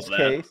in Love this that.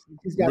 case.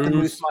 He's got the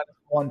Moose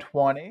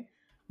 -120.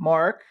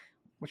 Mark,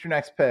 what's your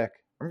next pick?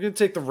 I'm going to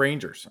take the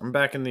Rangers. I'm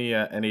back in the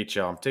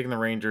NHL. I'm taking the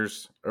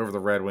Rangers over the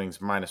Red Wings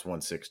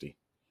 -160.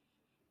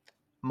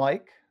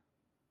 Mike?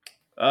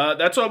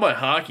 That's all my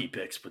hockey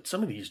picks, but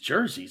some of these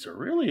jerseys are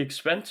really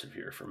expensive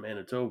here from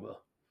Manitoba.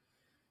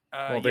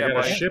 Well, they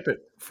got to ship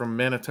it from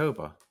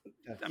Manitoba.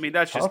 I mean,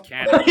 that's just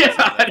Canada. Yeah,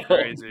 That's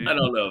crazy. I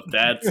don't know if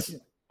that's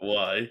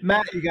why.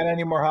 Matt, you got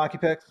any more hockey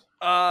picks?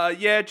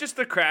 Yeah, just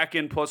the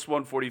Kraken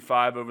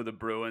 +145 over the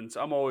Bruins.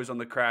 I'm always on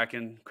the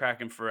Kraken.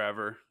 Kraken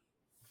forever.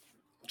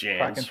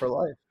 Kraken Jans. for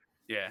life.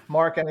 Yeah.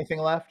 Mark, anything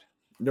left?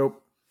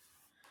 Nope.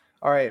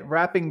 All right,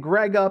 wrapping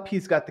Greg up,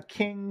 he's got the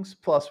Kings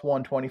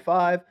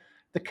 +125,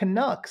 the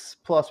Canucks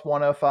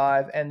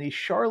 +105, and the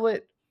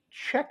Charlotte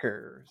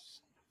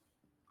Checkers.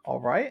 All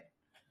right,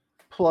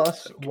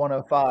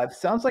 +105.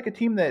 Sounds like a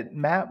team that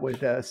Matt would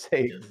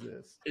say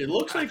exists. It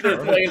looks like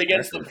they're playing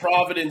against the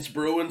Providence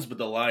Bruins, but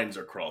the lines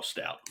are crossed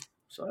out.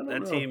 So I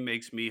don't know. Team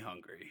makes me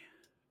hungry.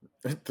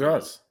 It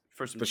does.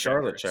 For some The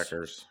Charlotte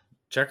Checkers.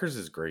 Checkers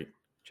is great.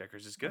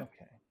 Checkers is good.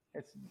 Okay,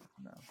 it's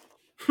no.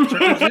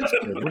 Checkers is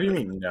good. What do you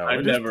mean? No,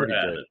 I've it is never pretty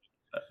had good. it.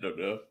 I don't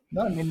know.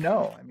 No,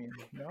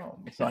 no,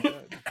 it's not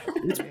good.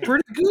 It's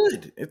pretty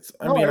good.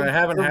 I No, mean, I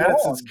haven't you're had it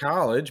wrong. since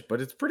college, but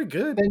it's pretty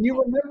good. Then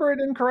you remember it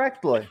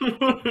incorrectly.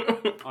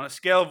 On a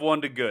scale of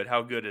 1 to good,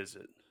 how good is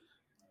it?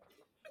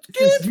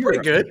 It's pretty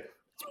good.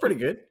 It's pretty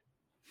good.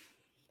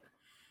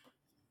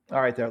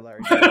 All right, there,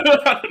 Larry.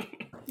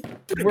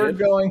 We're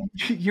going.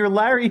 You're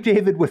Larry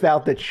David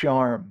without the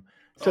charm.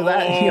 So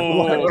that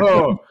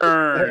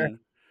burn.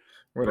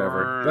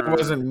 Whatever. That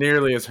wasn't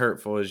nearly as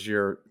hurtful as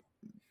your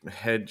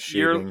head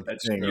shaving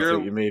thing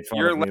that you made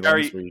fun of me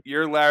last week.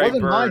 You're Larry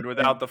Bird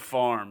without the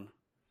farm.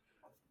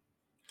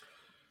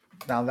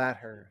 Now that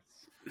hurts.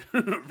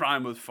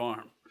 Rhyme with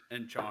farm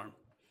and charm.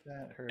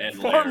 That hurts.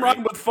 And Farm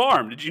rhyme with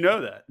farm. Did you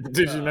know that?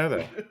 Did you know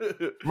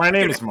that? My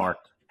name is Mark.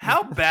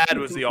 How bad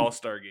was the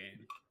All-Star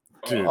game?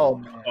 Dude, Oh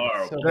man,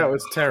 horrible. that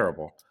was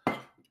terrible.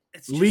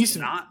 It's just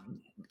not.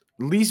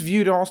 Least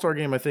viewed All-Star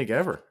game I think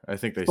ever. I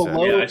think they said.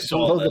 Yeah, I saw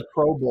below that. the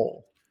Pro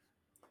Bowl.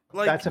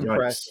 Like, That's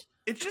impressive.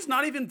 it's just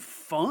not even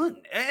fun.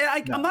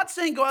 No. I'm not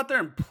saying go out there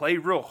and play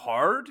real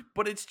hard,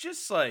 but it's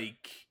just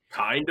like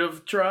Kind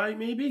of try,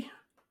 maybe?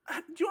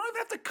 you don't even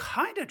have to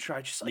kind of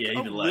try. Just like Yeah, a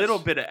even less. little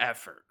bit of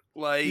effort.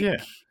 Like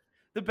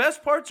the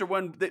best parts are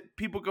when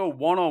people go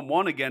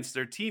one-on-one against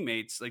their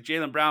teammates, like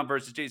Jaylen Brown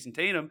versus Jason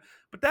Tatum.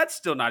 But that's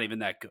still not even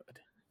that good.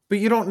 But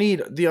you don't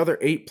need the other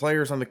 8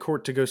 players on the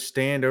court to go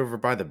stand over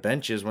by the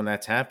benches when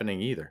that's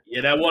happening either.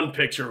 Yeah, that one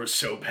picture was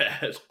so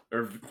bad.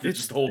 Or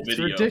just the whole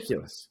video.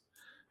 Ridiculous.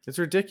 It's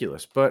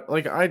ridiculous. But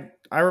like I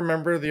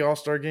remember the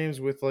All-Star games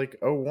with like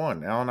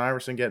 01, Allen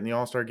Iverson getting the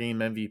All-Star game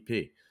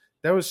MVP.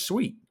 That was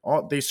sweet.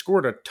 They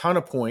scored a ton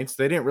of points.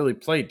 They didn't really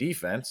play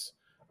defense,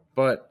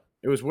 but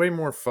it was way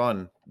more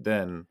fun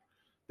than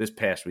this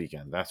past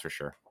weekend. That's for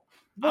sure.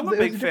 I'm a It was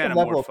big different fan of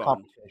level more fun.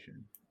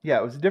 competition. Yeah,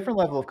 it was a different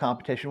level of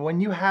competition. When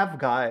you have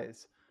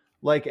guys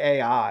like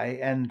AI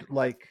and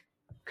like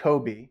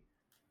Kobe,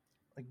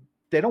 like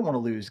they don't want to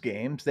lose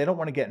games. They don't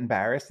want to get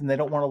embarrassed, and they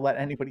don't want to let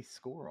anybody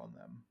score on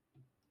them.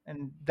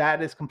 And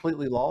that is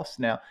completely lost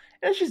now.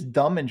 And it's just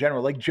dumb in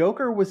general. Like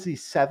Joker was the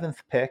 7th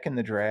pick in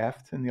the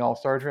draft, in the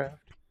All-Star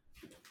draft.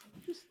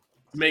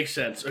 Makes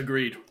sense.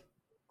 Agreed.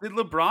 Did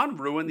LeBron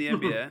ruin the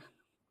NBA?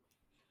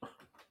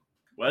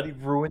 What? He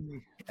ruined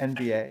the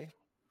NBA.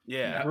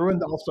 Yeah,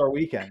 Ruined the All-Star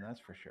weekend, that's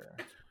for sure.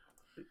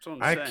 that's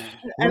what I'm saying.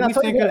 And What I'll do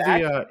tell you you think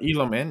what, of the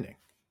Elam ending?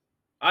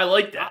 I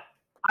like that.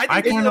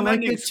 I think kind the of like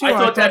ending's- it too. I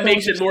thought that was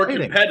makes it more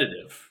exciting.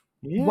 competitive.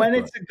 Yeah, when but-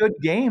 it's a good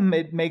game,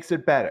 it makes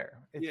it better.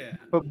 Yeah.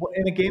 But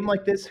in a game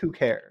like this, who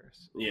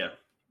cares? Yeah.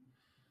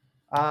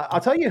 I'll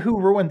tell you who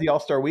ruined the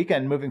All-Star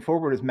weekend moving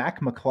forward is Mac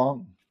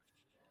McClung.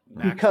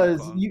 Max Because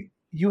McClung.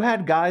 you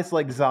had guys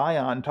like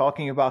Zion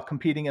talking about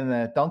competing in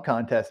the dunk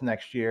contest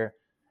next year.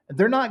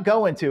 They're not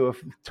going to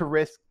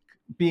risk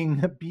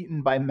being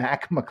beaten by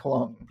Mac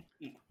McClung.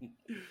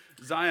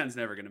 Zion's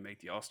never going to make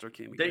the All-Star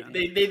game They again.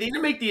 need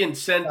to make the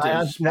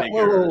incentives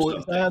bigger or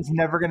something. Zion's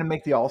never going to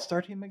make the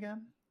All-Star team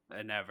again?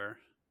 Never.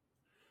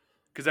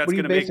 Because that's What are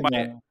you going to make basing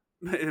my that on?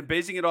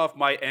 basing it off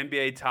my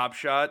NBA Top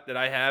Shot that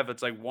I have.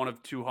 It's like one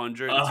of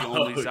 200. It's the Oh,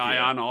 only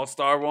Zion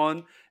All-Star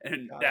one,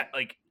 and Got that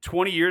like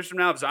 20 years from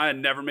now, if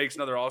Zion never makes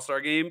another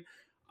All-Star game,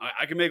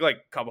 I can make like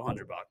a couple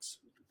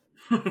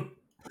 $100.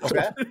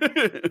 Okay.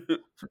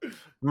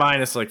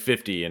 minus like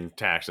 50 in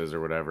taxes or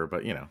whatever,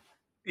 but you know.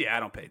 Yeah, I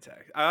don't pay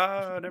tax.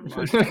 Never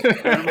mind.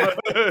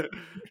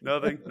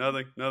 Nothing.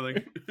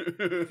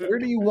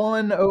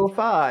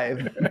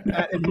 3105.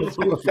 That is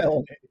a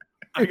felony.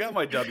 I got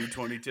my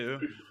W-22.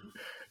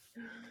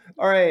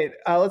 All right,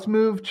 let's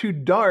move to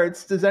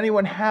darts. Does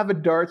anyone have a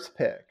darts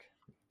pick?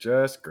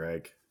 Just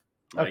Greg.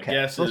 My Okay,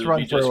 guess let's is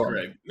run be just through 'em.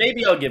 Greg.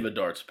 Maybe I'll give a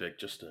darts pick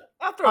just to.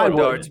 I'll throw I a would.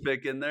 darts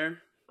pick in there.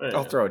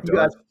 I'll throw a You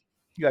guys, dart.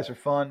 you guys are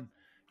fun.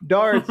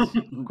 Darts.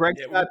 Greg's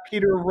Yeah, got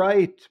Peter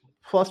Wright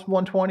plus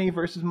 120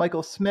 versus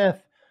Michael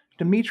Smith.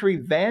 Dimitri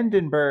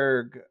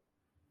Vandenberg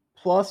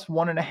plus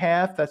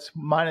 1.5. That's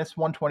minus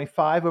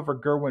 125 over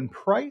Gerwin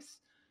Price.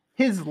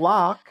 His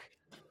lock,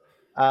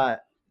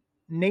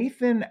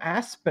 Nathan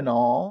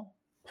Aspinall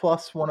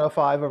plus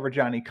 105 over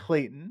Johnny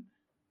Clayton.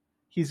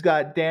 He's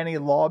got Danny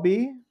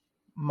Lobby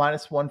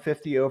minus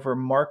 150 over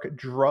Mark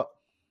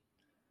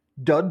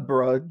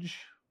Dudbrudge.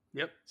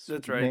 Yep,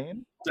 that's right.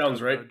 Name.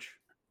 Sounds right.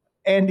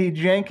 Andy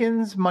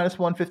Jenkins minus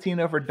 115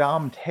 over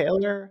Dom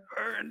Taylor.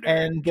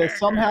 And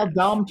somehow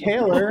Dom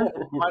Taylor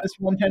minus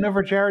 110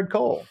 over Jared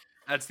Cole.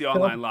 That's the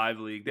online live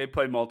league. They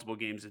play multiple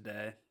games a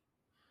day.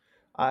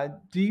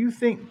 Do you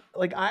think,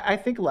 like, I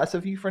think less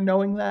of you for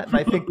knowing that, and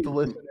I think the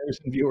listeners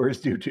and viewers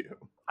do too.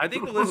 I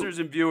think the listeners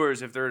and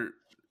viewers, if they're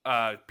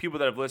people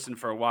that have listened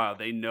for a while,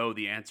 they know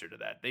the answer to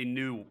that. They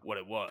knew what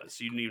it was.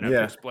 So you didn't even have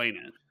to explain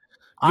it.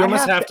 You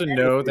almost I have to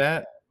know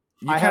that.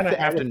 You I kind of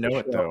have edit to know the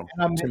it show, though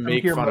and I'm to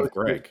make here fun of most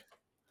Greg.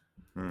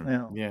 weeks.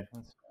 Yeah.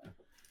 That's fine.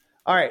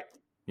 All right.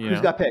 You Who's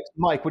know? got picks?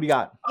 Mike, what do you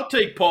got? I'll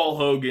take Paul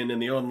Hogan in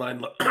the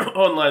online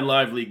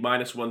live league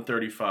minus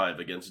 135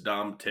 against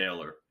Dom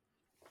Taylor.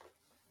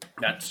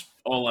 That's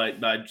all I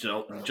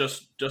don't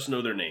just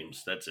know their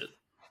names. That's it.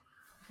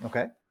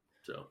 Okay.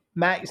 So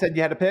Matt, you said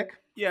you had a pick?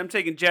 Yeah, I'm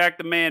taking Jack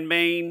the Man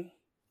Maine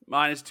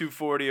minus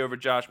 240 over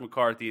Josh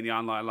McCarthy in the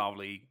online live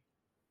league.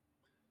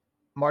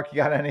 Mark, you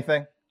got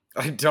anything?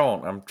 I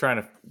don't. I'm trying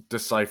to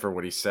decipher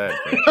what he said.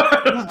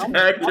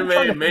 Jack the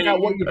Man Figure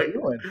out what Maine you're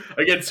doing.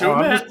 against who,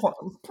 I'm Matt? just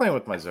I'm playing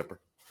with my zipper.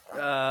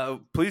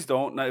 Please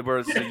don't.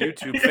 It's a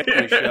YouTube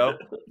family show.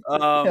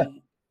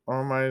 I'm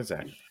on my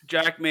Zach.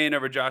 Jack Maine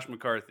over Josh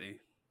McCarthy.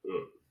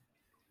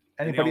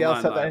 Anybody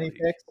else have any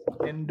picks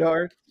in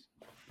darts?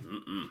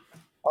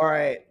 All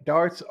right,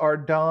 darts are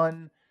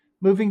done.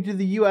 Moving to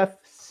the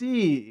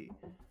UFC.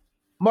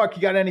 Mark,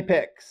 you got any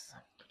picks?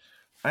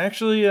 I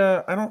actually,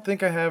 I don't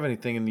think I have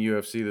anything in the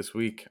UFC this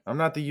week. I'm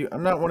not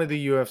one of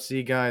the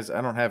UFC guys.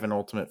 I don't have an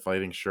Ultimate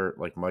Fighting shirt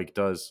like Mike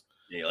does.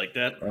 Yeah, you like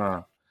that?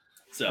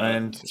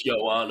 And it's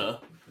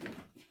Joanna.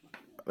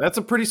 That's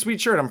a pretty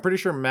sweet shirt. I'm pretty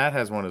sure Matt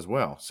has one as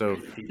well. So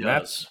He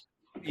Matt's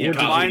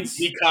does.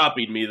 He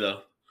copied me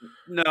though.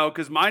 No,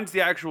 because mine's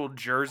the actual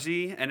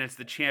jersey, and it's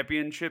the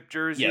championship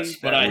jersey. Yes,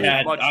 but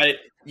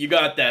you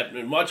got that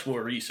in much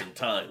more recent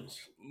times.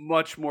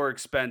 Much more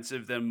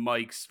expensive than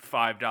Mike's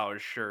 $5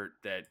 shirt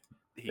that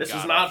he got. This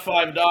is not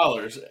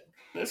 $5.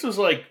 This was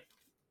like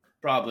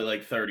probably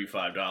like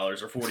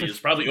 $35 or $40. It's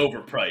probably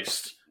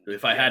overpriced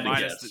if I had to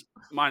guess.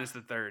 Minus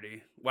the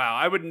 30. Wow,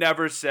 I would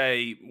never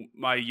say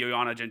my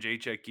Joanna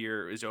Jędrzejczyk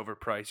gear is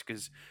overpriced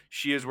because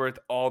she is worth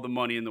all the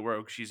money in the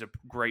world. She's a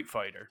great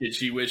fighter. Did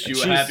she wish you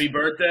a happy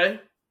birthday?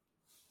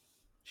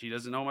 She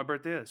doesn't know when my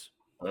birthday is.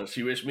 Well,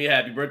 she wished me a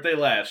happy birthday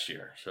last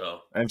year.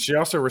 And she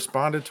also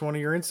responded to one of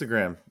your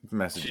Instagram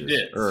messages. She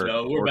did.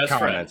 So we're best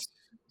comments. friends.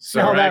 So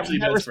that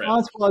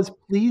response was,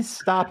 please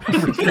stop.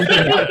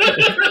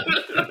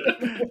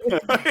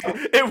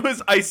 It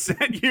was, I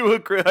sent you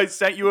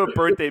a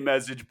birthday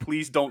message.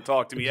 Please don't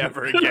talk to me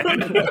ever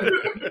again.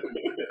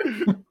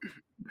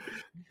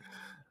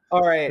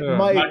 All right,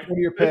 Mike, what are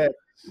your picks?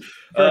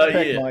 First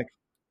pick, Mike.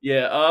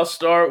 Yeah, I'll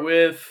start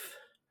with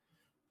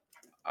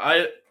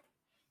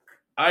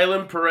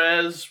Ailin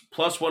Perez,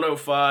 plus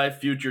 105,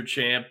 future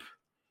champ.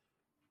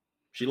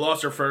 She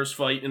lost her first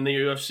fight in the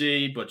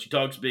UFC, but she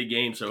talks big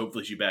game, so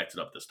hopefully she backs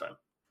it up this time.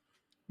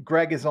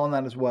 Greg is on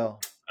that as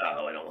well.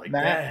 Oh, I don't like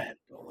that.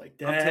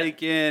 I'm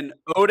taking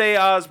Ode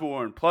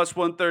Osborne, plus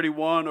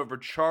 131 over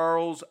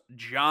Charles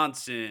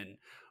Johnson.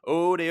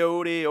 Ode.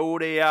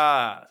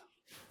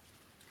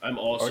 I'm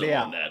also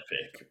on that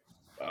pick.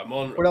 I'm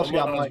on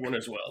Osborne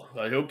as well.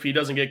 I hope he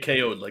doesn't get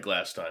KO'd like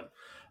last time.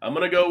 I'm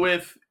going to go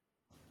with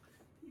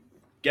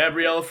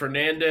Gabriela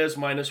Fernandez,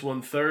 minus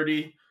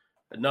 130.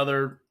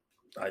 Another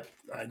like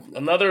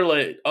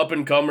up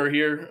and comer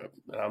here.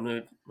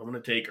 I'm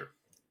gonna take her.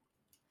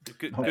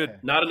 Good.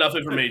 Not enough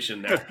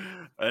information there.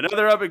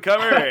 Another up and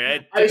comer.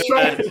 I was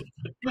trying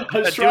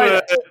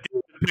to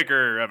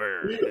picker of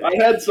her. I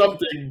had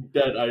something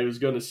that I was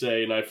gonna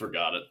say and I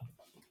forgot it.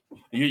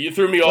 You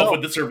threw me off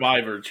with the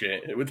Survivor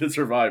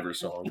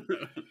song.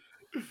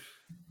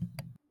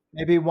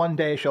 Maybe one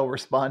day she'll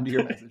respond to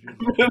your messages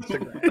on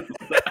Instagram.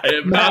 I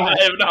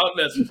have not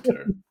messaged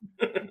her.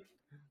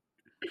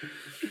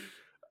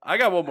 I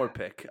got one more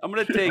pick. I'm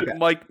going to take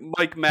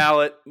Mike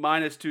Mallet,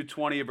 minus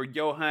 220 over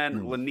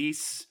Johan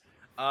Lanice.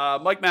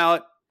 Mike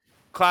Mallet,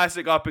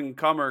 classic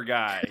up-and-comer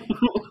guy.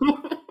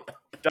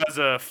 Does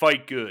a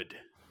fight good,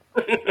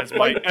 as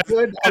Mike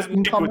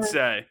would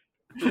say.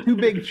 2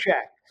 big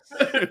checks.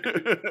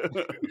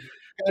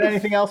 Got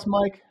anything else,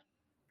 Mike?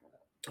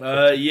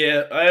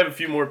 Yeah, I have a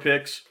few more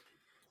picks.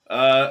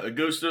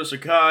 Augusto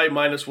Sakai,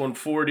 minus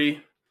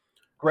 140.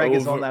 Greg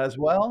is on that as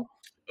well.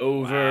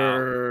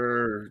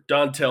 Over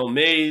Dontel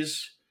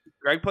Mays.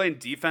 Greg playing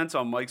defense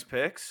on Mike's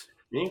picks?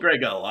 Me and Greg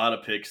got a lot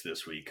of picks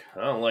this week.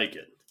 I don't like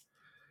it.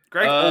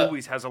 Greg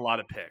always has a lot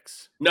of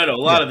picks. No, a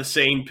lot of the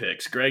same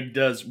picks. Greg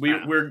does.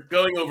 We're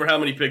going over how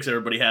many picks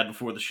everybody had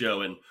before the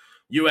show, and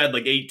you had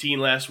like 18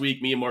 last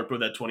week. Me and Mark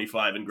both had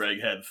 25, and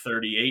Greg had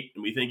 38,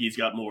 and we think he's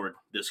got more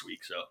this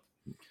week. So,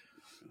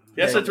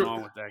 yes,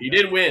 he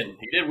did win.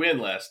 He did win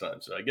last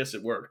time, so I guess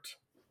it worked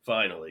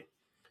finally.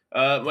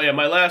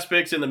 My last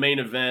pick's in the main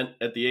event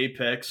at the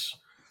Apex.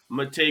 I'm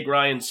going to take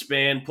Ryan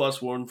Spann,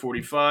 plus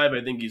 145.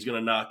 I think he's going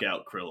to knock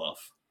out Krylov.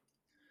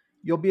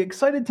 You'll be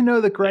excited to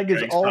know that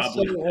Greg's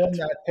also on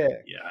that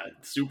pick. Yeah,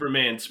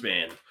 Superman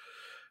Spann.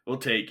 We'll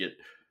take it.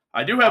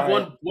 I do have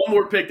one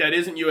more pick that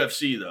isn't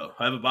UFC, though.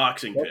 I have a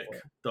boxing pick.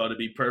 Thought it'd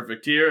be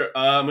perfect here.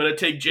 I'm going to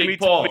take Jake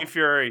Paul. Tommy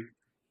Fury.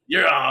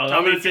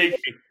 I'm going to take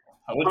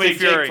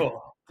Jake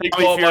Paul. Take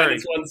Paul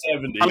minus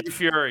 170. Tommy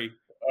Fury.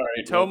 All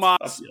right.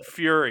 Tomas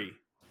Fury.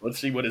 Let's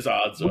see what his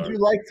odds are.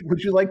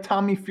 Would you like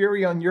Tommy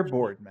Fury on your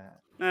board, Matt?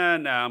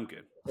 No, I'm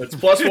good. It's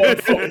plus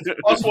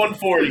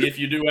 140 if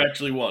you do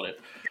actually want it.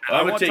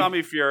 I want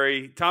Tommy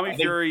Fury.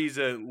 Fury's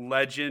a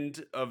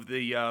legend of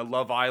the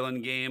Love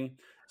Island game.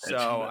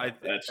 So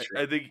that's true.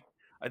 I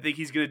think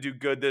he's going to do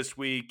good this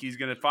week. He's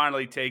going to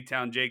finally take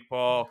down Jake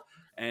Paul,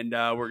 and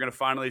we're going to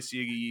finally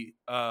see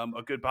a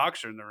good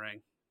boxer in the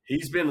ring.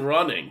 He's been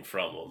running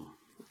from him.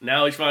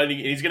 Now he's going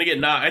to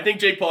get knocked. I think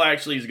Jake Paul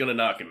actually is going to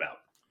knock him out.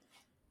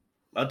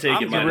 I'll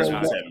take it minus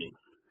 170.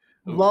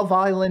 Love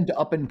Island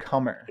up and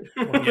comer.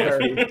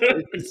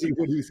 To see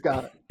what he's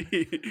got.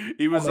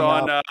 He was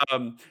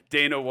on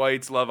Dana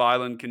White's Love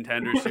Island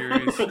Contender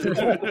Series.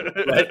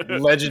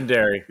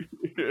 Legendary.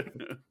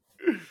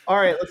 All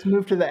right, let's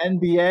move to the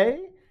NBA.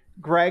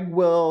 Greg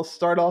will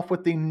start off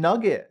with the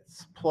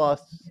Nuggets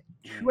plus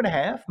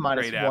 2.5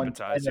 minus 1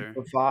 in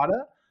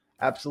Nevada.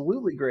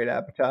 Absolutely great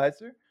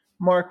appetizer.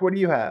 Mark, what do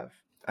you have?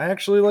 I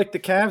actually like the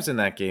Cavs in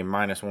that game,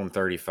 minus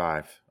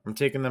 135. I'm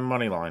taking them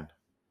money line.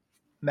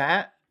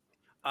 Matt?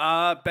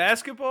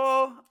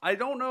 Basketball, I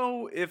don't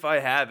know if I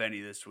have any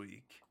this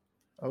week.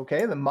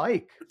 Okay, then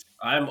Mike.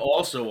 I'm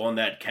also on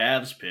that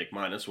Cavs pick,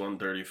 minus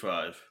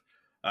 135.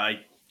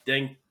 I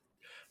think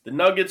the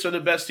Nuggets are the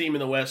best team in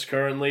the West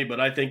currently, but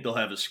I think they'll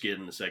have a skid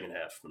in the second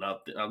half. And I'm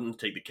going to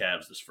take the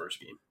Cavs this first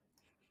game.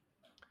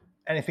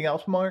 Anything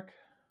else, Mark?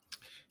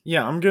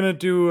 Yeah, I'm gonna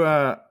do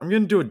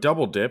a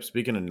double dip.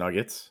 Speaking of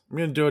Nuggets, I'm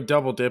gonna do a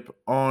double dip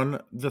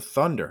on the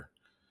Thunder.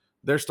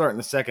 They're starting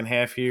the second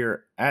half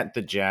here at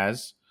the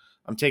Jazz.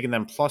 I'm taking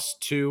them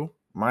 +2,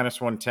 minus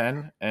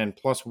 110, and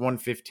plus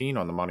 115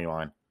 on the money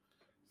line.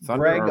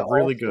 Thunder Greg are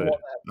really also good. on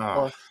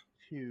that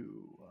 +2.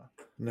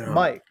 No,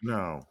 Mike.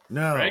 no.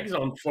 Greg's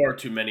on far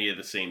too many of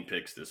the same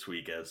picks this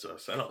week as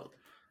us. I don't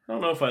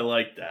know if I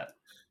like that.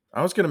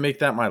 I was gonna make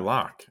that my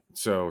lock,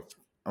 so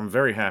I'm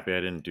very happy I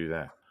didn't do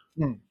that.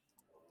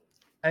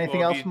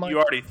 Anything else, Mike? You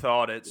already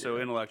thought it, so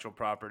intellectual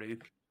property.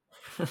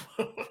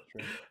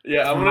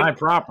 Yeah, On my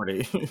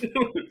property.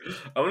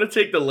 I'm gonna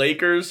take the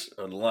Lakers.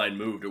 Oh, the line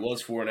moved. It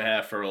was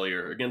 4.5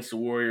 earlier against the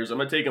Warriors. I'm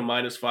gonna take a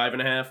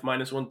 -5.5,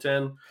 minus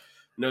 110.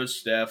 No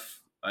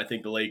Steph. I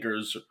think the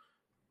Lakers.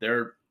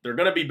 They're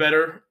gonna be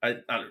better.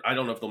 I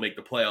don't know if they'll make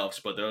the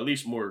playoffs, but they're at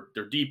least more.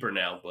 They're deeper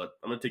now. But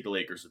I'm gonna take the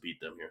Lakers to beat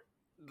them here.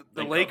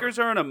 The Lakers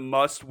are in a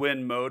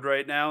must-win mode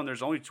right now, and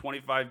there's only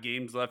 25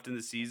 games left in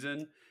the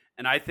season.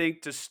 And I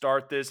think to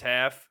start this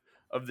half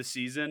of the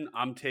season,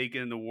 I'm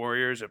taking the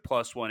Warriors at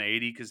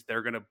 +180 because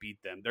they're going to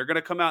beat them. They're going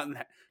to come out and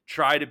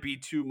try to be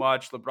too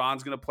much.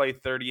 LeBron's going to play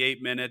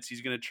 38 minutes.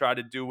 He's going to try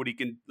to do what he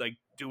can,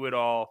 do it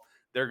all.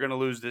 They're going to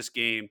lose this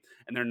game,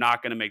 and they're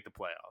not going to make the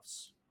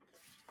playoffs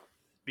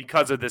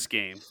because of this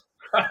game.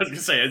 I was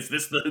gonna say, is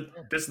this the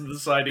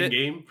deciding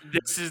game?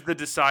 This is the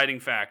deciding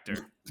factor.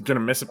 Gonna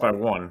miss it by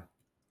 1.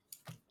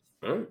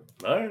 All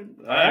right.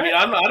 I mean,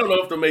 I don't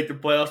know if they'll make the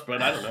playoffs,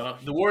 but I don't know.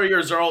 The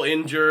Warriors are all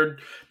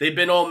injured. They've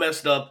been all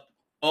messed up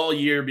all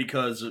year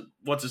because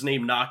what's his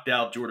name knocked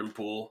out Jordan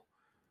Poole.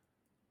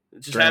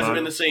 It just hasn't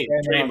been the same.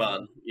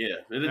 Draymond. Yeah,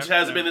 it just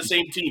hasn't been the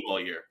same team all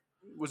year.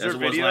 Was there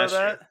video of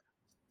that? Year.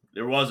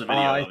 There was a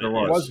video of it. There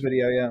was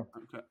video, yeah.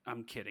 Okay.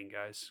 I'm kidding,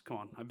 guys. Come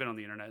on. I've been on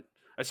the internet.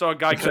 I saw a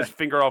guy cut his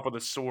finger off with a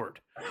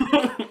sword.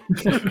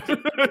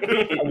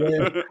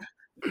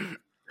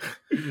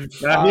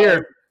 Not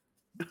here.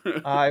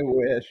 I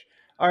wish.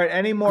 All right,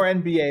 any more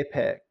NBA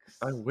picks?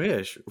 I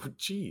wish.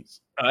 Jeez.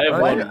 I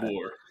have one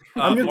more.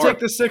 I'm going to take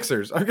the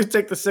Sixers. I'm going to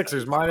take the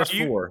Sixers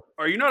 -4.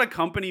 Are you not a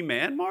company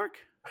man, Mark?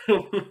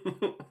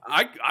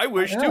 I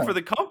wish too for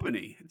the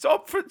company. It's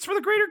for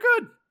the greater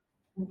good.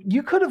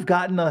 You could have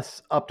gotten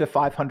us up to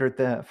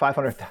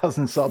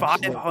 500,000 subs.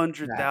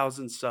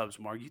 500,000 subs,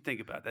 Mark. You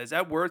think about that. Is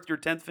that worth your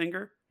 10th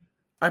finger?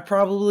 I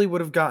probably would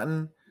have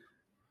gotten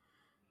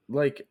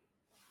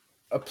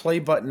a play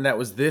button that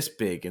was this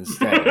big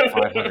instead of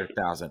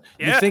 500,000.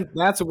 Yeah. You think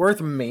that's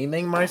worth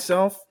maiming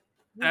myself?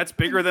 That's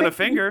bigger than a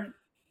finger.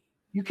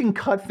 You can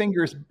cut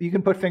fingers. You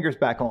can put fingers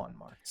back on,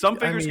 Mark. Some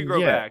fingers can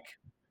grow back.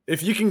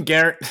 If you can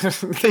guarantee,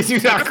 they do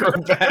not grow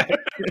back.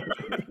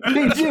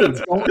 They do.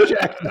 Don't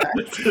check that.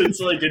 It's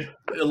like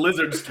a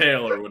lizard's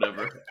tail or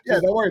whatever. Yeah,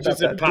 don't worry about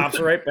that. It pops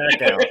right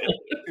back out.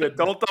 Yeah,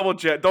 don't double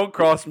check. Don't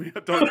cross me.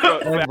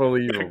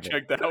 Unbelievable.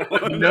 Check that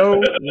one.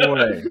 No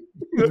way.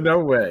 No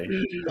way.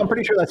 I'm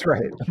pretty sure that's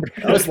right.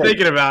 I was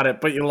thinking about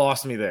it, but you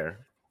lost me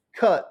there.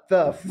 Cut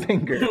the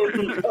finger.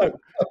 Cut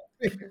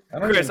the finger.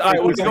 Chris, I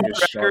would go on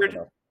record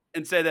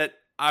and say that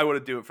I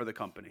would do it for the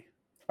company.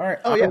 All right.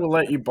 I will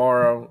let you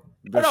borrow.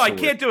 No, I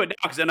can't do it now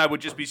because then I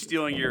would just be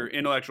stealing your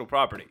intellectual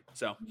property.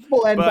 So,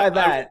 well, and by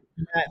that,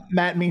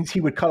 Matt means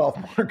he would cut off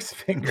Mark's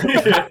finger.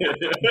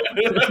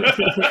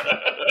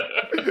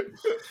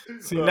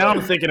 See, now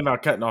I'm thinking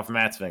about cutting off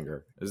Matt's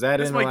finger. Is that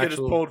this might get us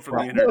pulled from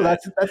the internet? No,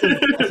 that's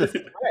a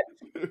threat.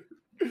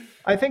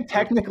 I think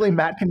technically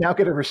Matt can now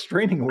get a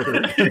restraining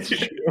order against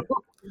you.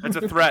 That's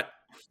a threat.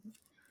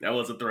 That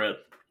was a threat.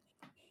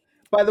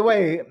 By the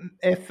way,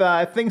 if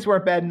things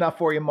weren't bad enough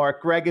for you,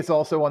 Mark, Greg is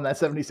also on that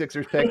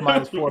 76ers pick,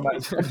 -4,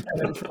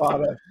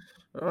 -110.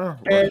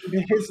 And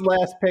his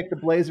last pick, the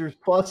Blazers,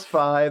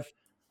 +5,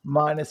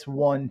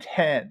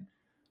 -110.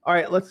 All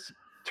right, let's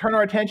turn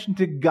our attention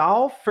to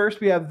golf. First,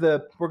 we're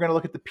going to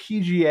look at the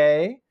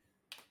PGA.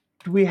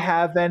 Do we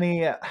have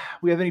any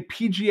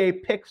PGA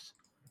picks,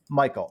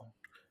 Michael?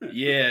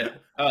 Yeah,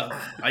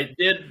 I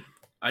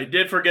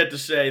did forget to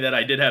say that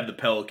I did have the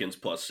Pelicans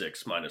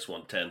 +6,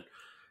 -110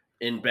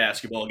 in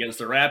basketball against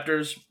the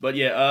Raptors. But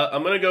yeah,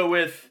 I'm going to go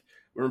we're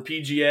in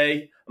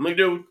PGA. I'm going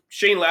to do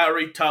Shane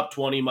Lowry, top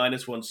 20,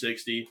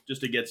 -160,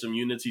 just to get some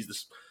units.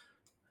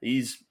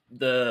 He's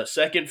the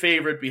second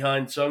favorite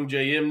behind Sung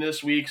J M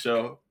this week,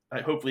 so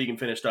hopefully he can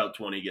finish top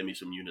 20, get me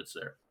some units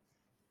there.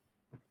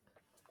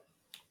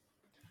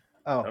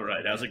 Oh, all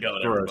right. How's it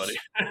going, Gross.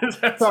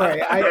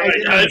 Sorry,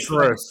 everybody?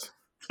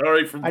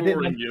 Sorry for boring you. I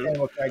didn't understand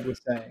what Greg was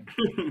saying.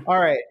 All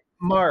right,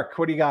 Mark,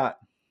 what do you got?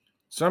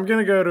 So I'm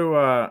gonna go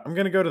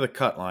to the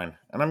cut line,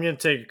 and I'm gonna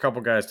take a couple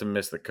guys to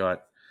miss the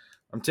cut.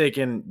 I'm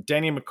taking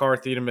Danny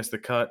McCarthy to miss the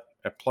cut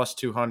at plus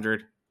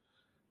 200.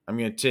 I'm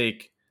going to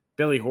take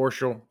Billy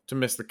Horschel to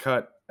miss the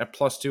cut at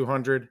plus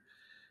 200.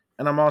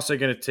 And I'm also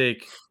going to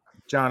take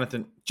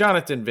Jonathan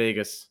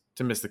Vegas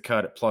to miss the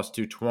cut at plus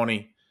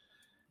 220.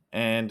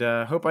 And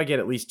hope I get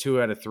at least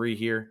 2 out of 3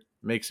 here.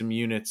 Make some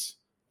units.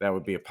 That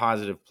would be a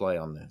positive play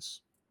on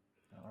this.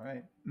 All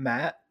right.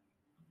 Matt?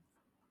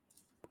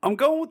 I'm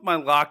going with my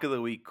lock of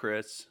the week,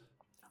 Chris.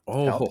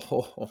 Actually,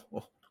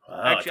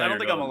 I don't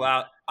think I'm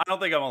allowed. I don't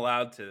think I'm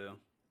allowed to.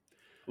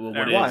 Well,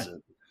 Why? what is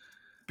it?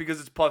 Because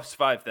it's plus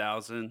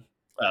 5,000.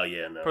 Oh,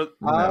 yeah, no.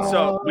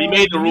 So We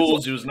made the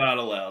rules. It was not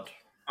allowed.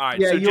 All right.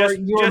 Yeah, so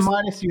you're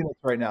minus units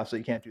right now, so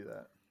you can't do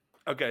that.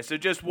 Okay, so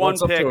just one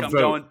What's up to pick. a I'm vote?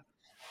 going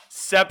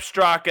Sepp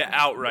Straka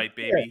outright,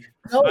 baby.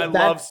 No, I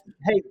love.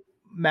 Hey,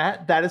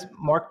 Matt,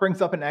 Mark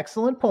brings up an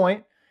excellent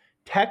point.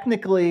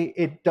 Technically,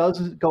 it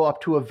doesn't go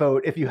up to a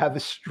vote if you have a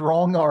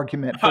strong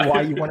argument for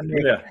why you want to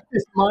make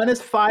this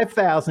minus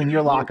 5,000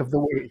 your lock of the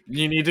week.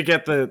 You need to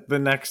get the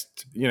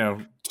next,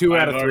 2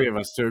 out of 3 of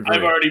us to agree.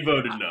 I've already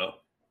voted no.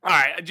 All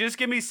right, just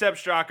give me Sepp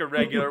Straka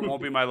regular. It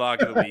won't be my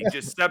lock of the week.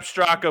 Just Sepp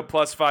Straka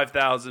plus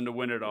 5,000 to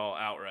win it all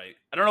outright.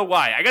 I don't know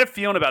why. I got a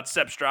feeling about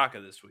Sepp Straka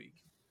this week.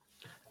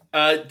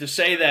 To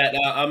say that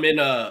I'm in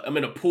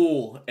a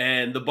pool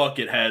and the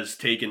bucket has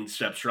taken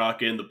Sepp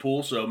Straka in the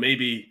pool, so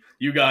maybe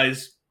you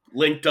guys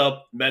linked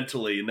up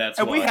mentally, and that's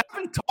And why. we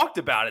haven't talked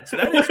about it, so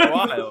that is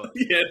wild.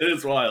 Yeah, it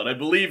is wild. I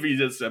believe he's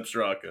just Sepp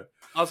Straka.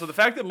 Also, the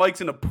fact that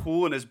Mike's in a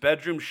pool in his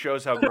bedroom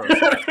shows how gross.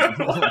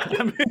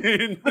 I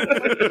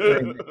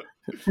mean,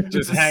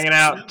 Just hanging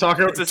out,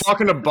 talking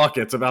to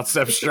buckets about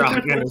Sepp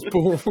Straka in his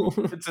pool.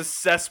 it's a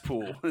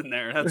cesspool in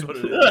there. That's what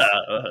it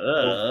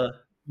is.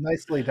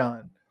 Nicely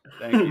done.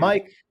 Thank you.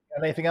 Mike,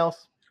 got anything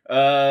else?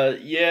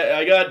 Yeah,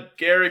 I got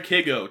Garrick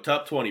Higo,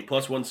 top 20,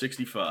 plus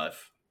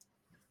 165.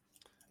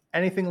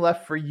 Anything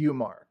left for you,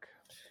 Mark?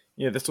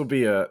 Yeah, this will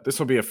be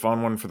a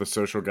fun one for the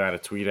social guy to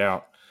tweet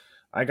out.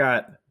 I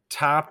got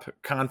top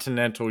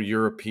continental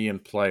European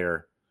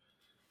player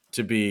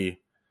to be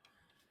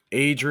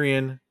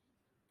Adrian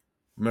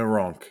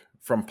Meronk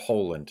from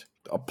Poland.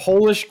 A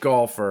Polish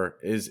golfer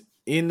is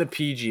in the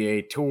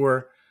PGA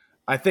Tour.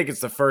 I think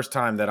it's the first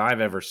time that I've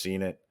ever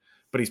seen it,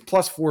 but he's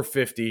plus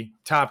 450,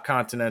 top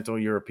continental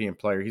European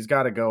player. He's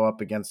got to go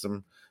up against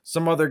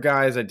some other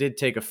guys. I did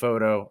take a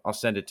photo. I'll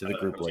send it to the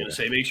group I was later. going to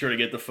say, make sure to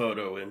get the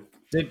photo in.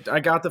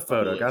 I got the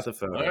photo.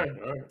 All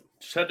right.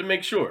 Just had to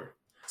make sure.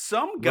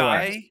 Some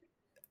guy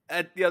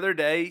the other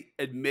day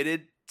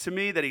admitted to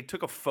me that he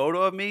took a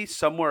photo of me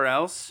somewhere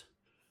else.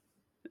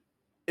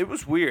 It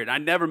was weird. I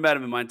never met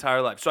him in my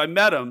entire life. So I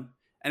met him,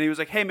 and he was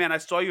like, "Hey, man, I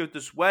saw you at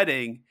this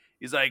wedding."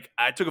 He's like,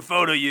 "I took a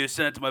photo of you,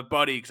 sent it to my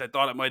buddy because I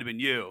thought it might have been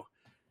you."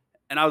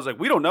 And I was like,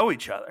 "We don't know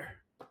each other."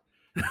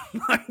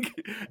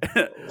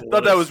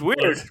 Thought that was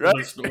weird, right?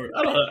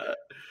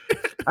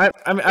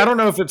 I don't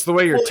know if it's the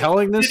way you're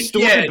telling this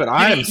story, but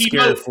I am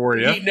scared for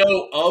you. Did he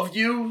know of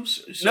you?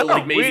 So No,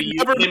 like maybe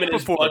never him and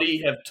his before.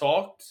 buddy have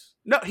talked?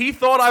 No, he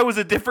thought I was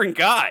a different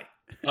guy.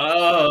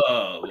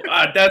 Oh,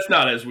 that's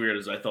not as weird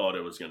as I thought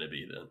it was going to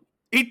be then.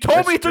 He told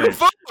That's me he took a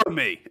strange. photo of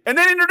me and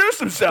then introduced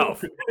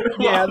himself.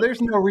 Yeah,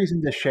 there's no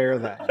reason to share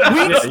that.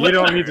 Yeah, you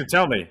don't need to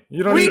tell me.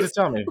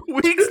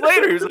 Weeks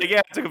later, he was like, "Yeah,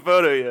 I took a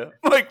photo of you."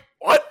 I'm like,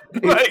 "What?"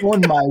 It's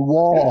on my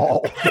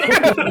wall.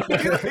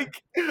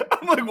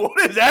 I'm like,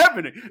 "What is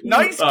happening?"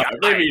 Nice guy.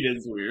 Maybe it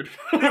is weird.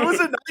 It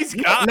was a nice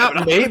guy.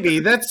 Not maybe.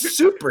 That's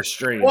super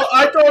strange. Well,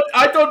 I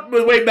thought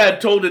the way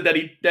Matt told it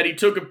that he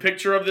took a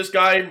picture of this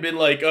guy and been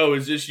like, "Oh,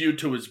 is this you?"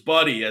 to his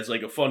buddy as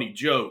like a funny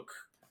joke.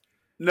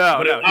 No,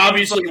 But no, it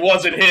obviously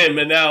wasn't him,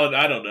 and now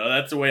I don't know.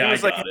 That's the way He I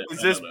was got like, it. "Is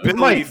I this don't know. Billy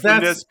Mike, from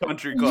that's- this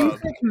country You club?"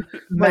 think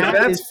Matt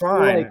that's is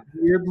fine. like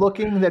weird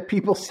looking that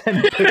people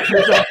send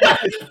pictures of?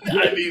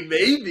 I mean,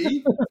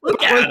 maybe.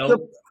 Look at him.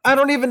 I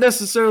don't even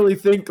necessarily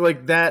think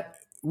like that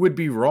would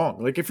be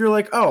wrong. Like if you're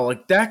like, oh,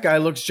 like that guy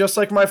looks just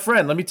like my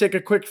friend. Let me take a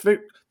quick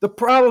The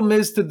problem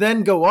is to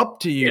then go up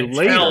to you And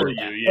later tell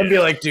you, and be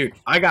like, dude,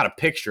 I got a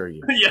picture of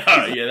you.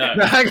 Yeah.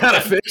 I got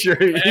a picture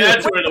of you. And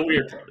that's where the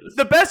weird part is.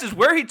 The best is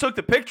where he took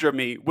the picture of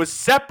me was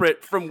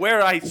separate from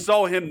where I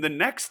saw him the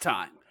next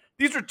time.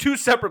 These are two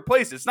separate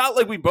places. It's not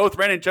like we both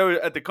ran into each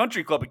other at the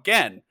country club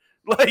again.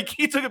 Like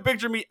he took a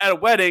picture of me at a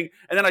wedding,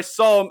 and then I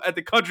saw him at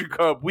the country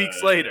club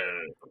weeks later.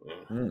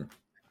 And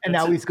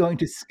now he's going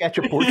to sketch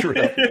a portrait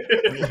of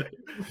him.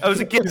 I was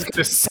a gift.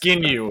 To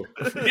skin you.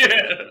 Yeah.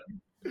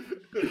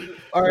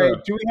 All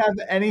right, do we have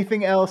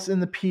anything else in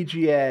the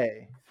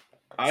PGA?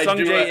 Sung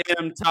do J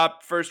M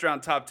first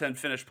round top 10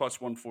 finish plus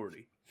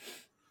 140.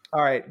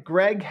 All right,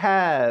 Greg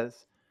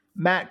has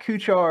Matt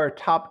Kuchar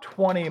top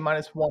 20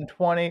 minus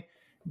 120,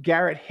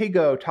 Garrett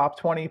Higo top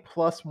 20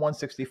 plus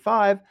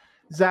 165,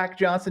 Zach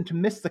Johnson to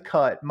miss the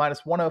cut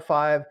minus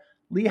 105,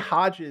 Lee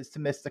Hodges to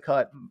miss the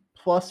cut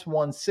plus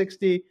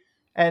 160,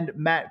 and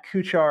Matt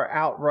Kuchar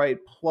outright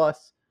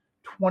plus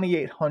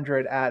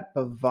 2,800 at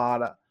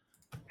Bovada.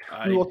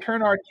 We will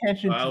turn our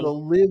attention to the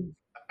live.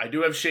 I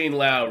do have Shane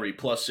Lowry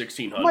plus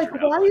 1,600. Mike,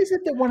 why is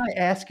it that when I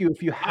ask you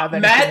if you have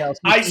anything Matt, else,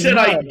 I said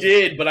I know?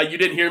 did, but you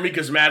didn't hear me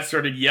because Matt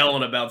started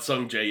yelling about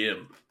Sung J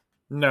M.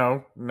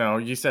 No,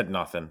 you said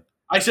nothing.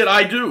 I said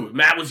I do.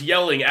 Matt was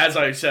yelling as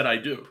I said I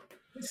do.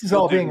 This is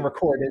all being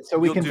recorded, so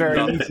we can very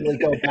easily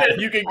go back.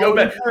 You can go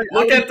back.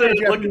 Look at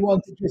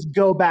everyone to just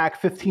go back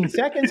 15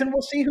 seconds, and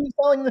we'll see who's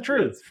telling the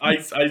truth. I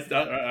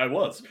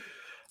was.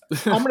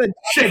 I'm going to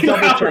Shane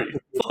double check. Lowry,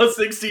 plus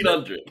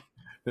 1,600.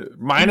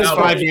 Minus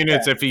 5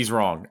 units if he's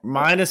wrong.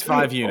 Minus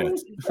 5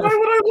 units. Why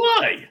would I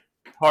lie?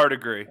 Hard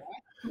agree.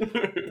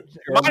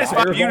 Minus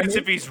 5 units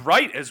if he's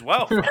right as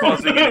well for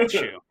causing an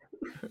issue.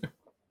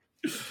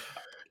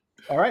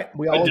 All right,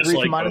 we all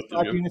agree to minus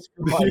 5 units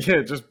for Mike.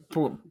 Yeah, just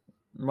put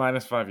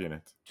minus 5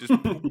 units. Just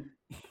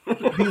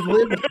He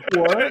lived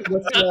for.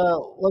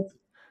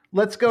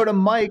 Let's go to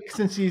Mike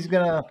since he's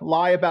gonna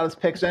lie about his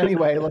picks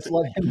anyway. Let's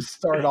let him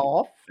start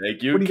off.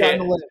 Thank you. What do you got in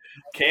the list?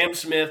 Cam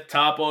Smith,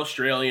 top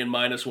Australian,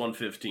 minus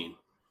 115.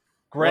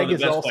 Greg One of the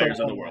is best also players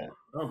in the on world. that.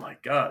 Oh my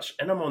gosh!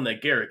 And I'm on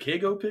that Garrett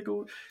Higo pick.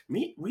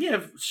 We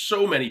have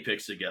so many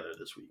picks together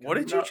this week. what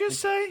did you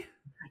just say?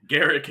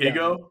 Garrett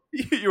Higo.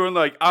 You were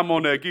like, I'm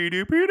on that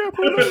GDP.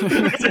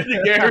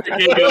 Garrett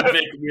Higo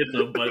pick with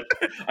him, but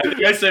I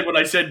think I said when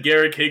I said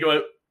Garrett Higo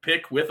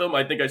pick with him,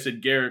 I think I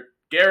said Garrett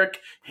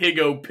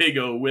Higo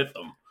Pigo with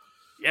him.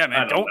 Yeah,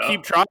 man, don't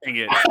keep trying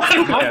it.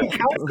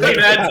 They've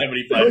had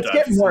 75 It's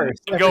getting worse.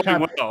 It's every going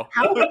time. well.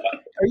 How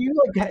are you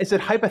like? Is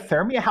it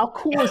hypothermia? How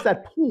cool is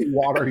that pool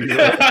water you're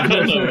I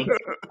in?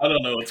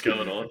 don't know what's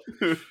going on.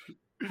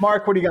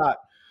 Mark, what do you got?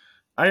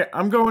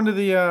 I'm going to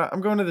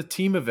the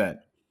team event,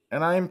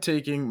 and I am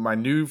taking my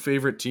new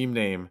favorite team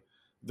name,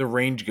 the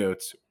Range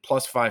Goats,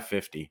 plus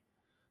 550.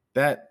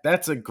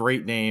 That's a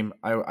great name.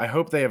 I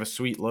hope they have a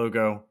sweet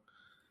logo,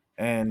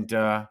 and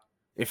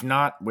if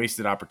not,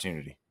 wasted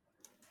opportunity.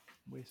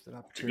 Wasted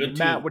opportunity. Good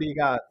Matt, team. what do you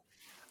got?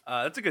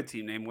 That's a good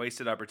team name,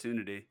 Wasted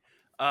Opportunity.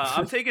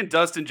 I'm taking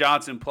Dustin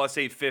Johnson plus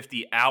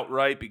 850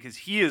 outright because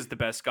he is the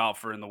best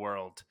golfer in the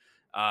world.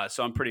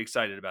 So I'm pretty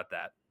excited about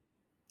that.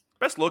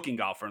 Best looking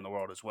golfer in the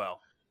world as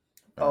well.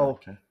 Oh,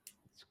 okay.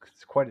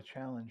 It's quite a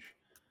challenge.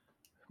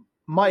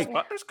 Mike,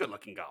 There's good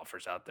looking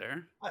golfers out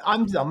there.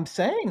 I'm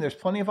saying there's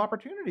plenty of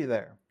opportunity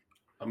there.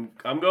 I'm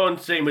going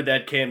same with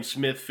that Cam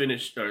Smith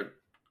finishing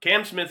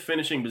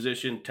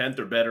position 10th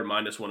or better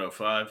minus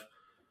 105.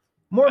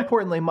 More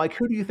importantly, Mike,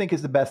 who do you think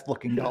is the best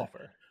looking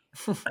golfer?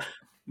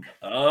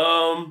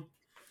 I'd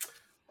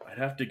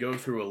have to go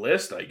through a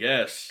list, I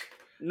guess.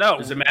 No.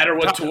 Does it matter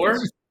what tour?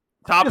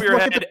 Top of Just your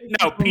look at head. the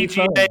No,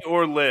 picture on the PGA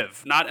or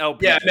Live, not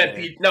LPGA. Yeah,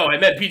 I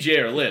meant PGA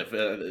or Live.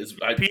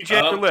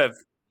 PGA or Live.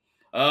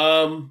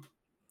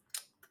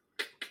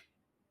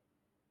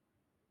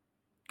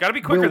 Got to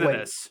be quicker than wait.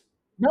 this.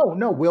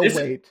 No, we'll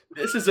wait.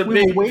 This is a We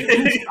will big. wait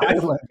in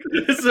silence.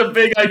 This is a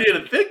big idea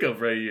to think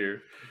of right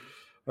here.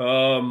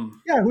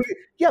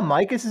 Yeah,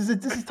 Mike, this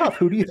is tough.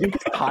 Who do you think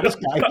is the hottest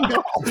guy in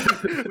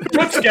golf?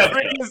 Brooks Koepka.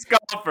 Prettiest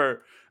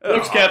golfer.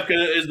 Brooks Oh,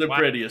 Koepka is the wow.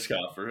 prettiest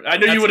golfer. I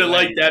know That's you would have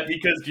lame. liked that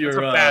because That's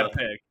a bad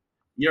pick.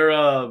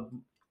 you're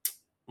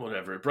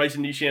whatever.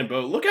 Bryson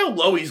DeChambeau. Look how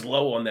low he's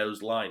low on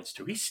those lines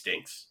too. He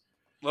stinks.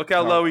 Look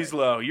how low he's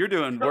low. You're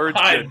doing words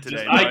good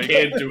today, I Mike.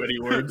 can't do any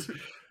words.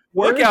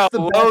 Look Where's how the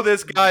low best-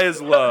 this guy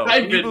is low.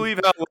 I've Can you been- believe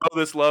how low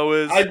this low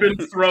is? I've been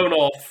thrown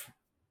off.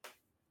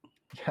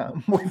 Yeah,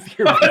 with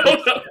your. I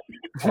don't know.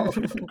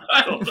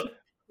 I don't know.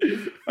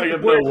 I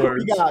have no What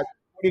words. do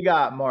you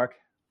got, Mark?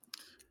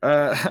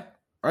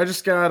 I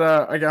just got.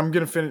 I'm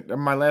gonna finish.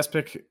 My last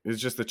pick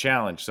is just the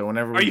challenge. So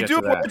whenever we Are you get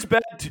doing to that, words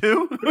bad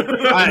too?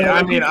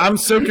 I mean, I'm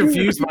so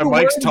confused by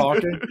Mike's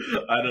talking.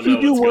 I don't You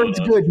know. do what's words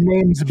going good,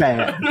 names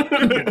bad.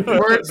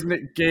 Words,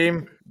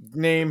 game,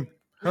 name.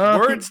 Huh?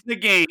 Words the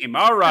game.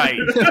 All right.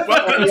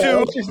 Welcome Yeah, to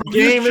let's just-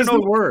 Game is the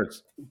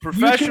words.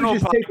 professional you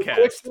two just take a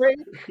quick podcast. break.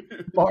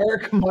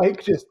 Mark,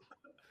 Mike, just.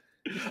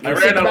 on. I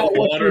ran out of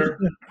water.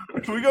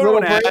 Can we go to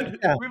an Little break? ad?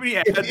 Yeah. We have any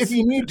ads? If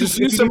you need to Just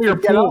use some of your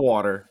get pool up,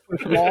 water.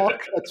 push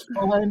walk, that's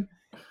fine.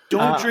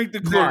 Don't drink the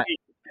Matt,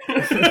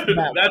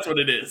 chlorine. That's what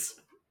it is.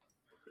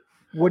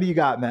 what do you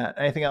got, Matt?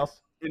 Anything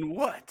else? In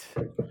what?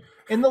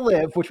 In the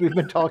live, which we've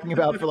been talking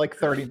about for like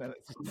 30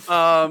 minutes.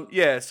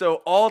 Yeah, so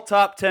all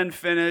top 10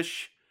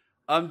 finish.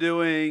 I'm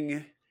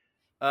doing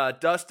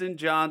Dustin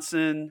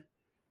Johnson,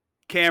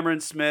 Cameron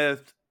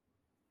Smith,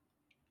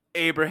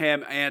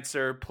 Abraham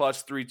Answer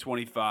plus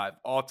 325.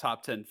 All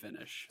top 10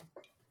 finish.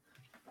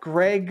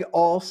 Greg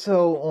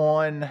also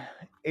on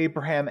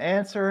Abraham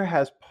Answer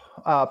has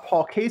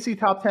Paul Casey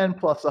top 10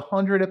 plus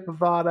 100 at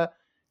Bovada.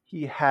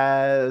 He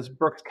has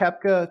Brooks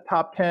Koepka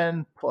top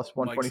 10 plus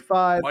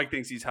 125. Mike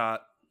thinks he's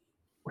hot.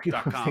 He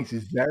 .com. thinks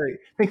he's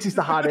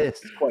the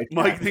hottest. Quite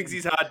Mike frankly. thinks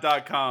he's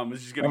hot.com.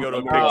 Is just going to go to a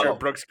Oh. picture of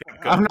Brooks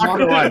Koepka. I'm not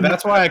gonna lie.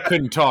 That's why I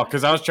couldn't talk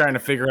because I was trying to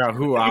figure out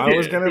who I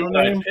was gonna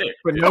name,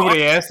 but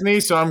nobody asked me,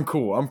 so I'm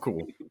cool. I'm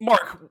cool.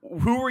 Mark,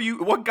 who were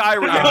you? What guy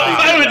were you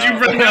Why would you thinking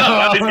about? bring that up?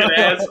 I was gonna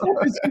ask.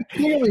 Because he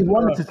clearly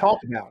wanted to talk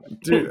about it.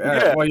 Dude,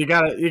 Yeah. well, you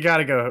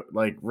gotta go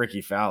like Ricky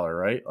Fowler,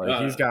 right?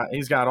 Like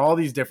he's got all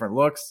these different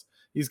looks.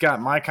 He's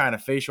got my kind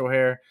of facial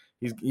hair.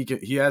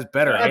 He has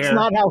better That's hair.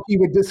 not how he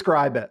would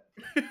describe it.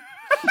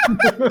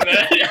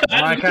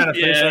 My kind of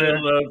yeah, facial I hair.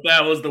 don't know if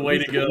that was the way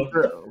to go.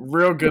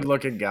 Real good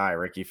looking guy,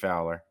 Ricky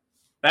Fowler.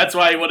 That's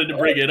why he wanted to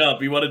bring it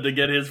up. He wanted to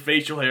get his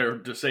facial hair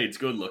to say it's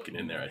good looking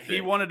in there, I think.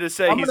 He wanted to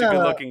say he's a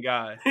good-looking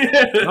guy.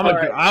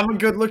 I'm a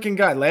good-looking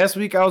guy. Last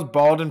week I was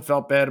bald and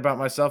felt bad about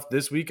myself.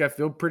 This week I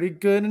feel pretty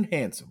good and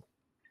handsome.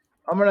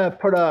 I'm going to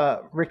put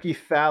a Ricky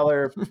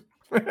Fowler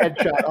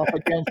headshot up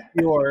against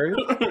yours.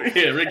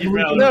 Yeah, Ricky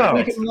Fowler. No.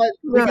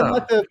 We can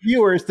let the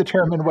viewers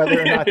determine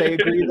whether or not they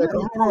agree that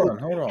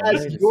Hold on.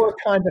 has your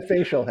kind of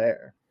facial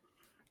hair.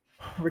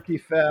 Ricky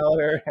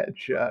Fowler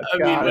headshot. I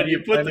mean, when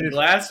you put the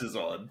glasses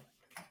on.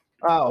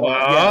 Oh,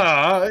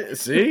 yeah.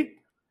 See?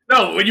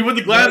 No, when you put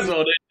the glasses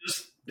on,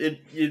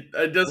 it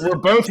doesn't. We're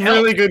both help.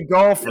 really good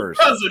golfers.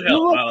 It doesn't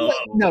help.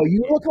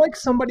 You look like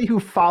somebody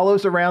who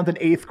follows around an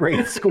 8th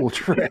grade school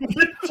trip.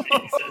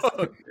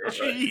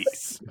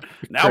 Jeez.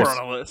 Now we're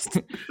on a list.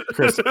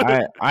 Chris,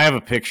 I have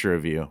a picture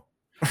of you.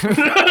 I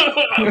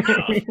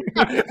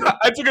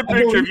took a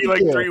picture of you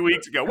like 3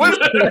 weeks ago. What?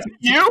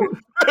 You?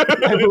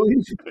 I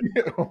believe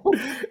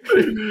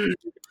you.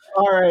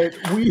 All right,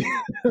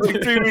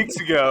 like 3 weeks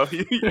ago,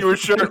 you were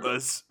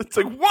shirtless. It's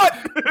like, what?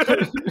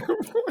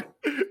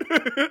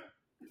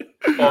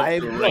 I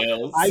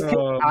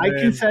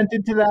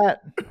consented to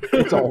that.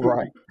 It's all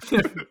right.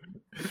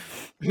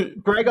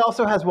 Greg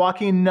also has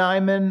Joaquin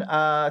Nyman,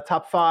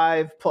 top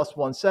 5, plus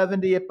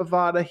 170 at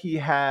Bovada. He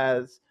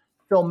has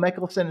Phil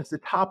Mickelson as the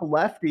top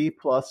lefty,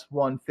 plus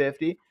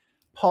 150.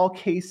 Paul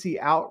Casey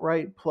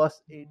outright,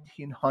 plus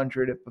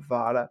 1,800 at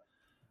Bovada.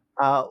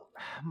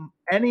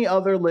 Any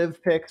other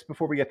live picks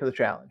before we get to the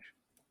challenge?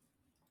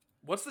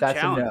 What's the That's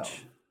a no.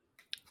 challenge?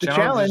 The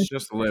challenge, is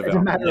just live as a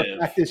out. matter of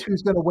fact, is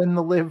who's going to win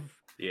the live.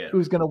 Yeah.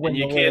 Who's going to win And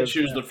you the can't live,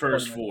 choose the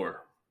first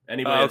 4.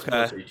 Anybody that's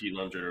plus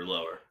 1,800 or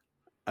lower.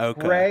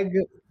 Okay.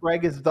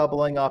 Greg is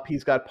doubling up.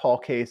 He's got Paul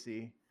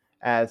Casey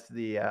as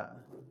the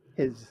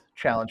his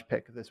challenge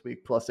pick this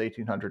week, plus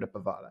 1,800 at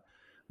Bovada.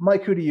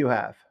 Mike, who do you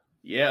have?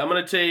 Yeah, I'm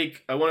going to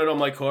take, I want it on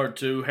my card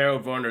too,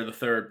 Harold Varner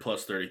III,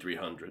 plus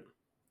 3,300.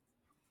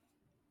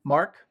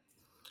 Mark?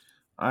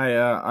 I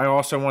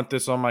also want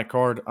this on my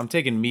card. I'm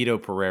taking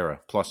Mito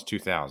Pereira, plus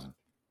 2,000.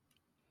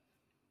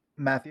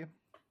 Matthew?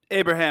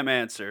 Abraham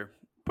Answer.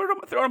 Throw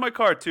it on my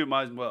card too,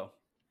 might as well.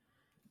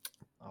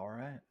 All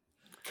right.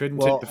 Couldn't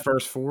take the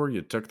first 4,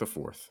 you took the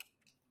 4th.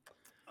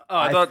 Oh,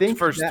 I thought the think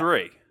first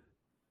 3.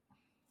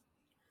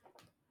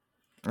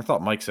 I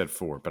thought Mike said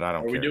 4, but I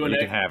don't care. You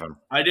can have him.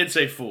 I did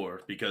say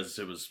 4 because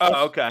it was.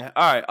 Oh, okay.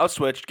 All right, I'll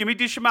switch. Give me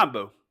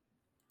DeChambeau.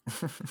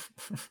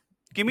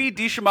 Give me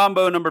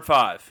DeChambeau number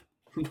 5.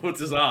 What's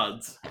his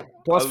odds?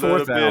 Plus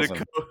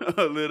 4,000.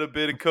 A little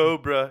bit of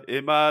Cobra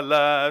in my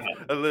life.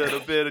 A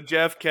little bit of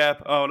Jeff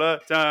Cap all the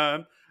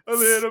time. A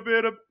little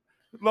bit of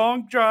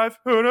long drive.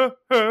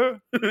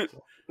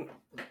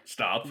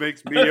 Stop.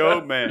 Makes me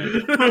old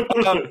man.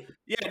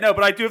 Yeah, no,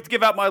 but I do have to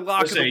give out my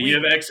lock of the week. You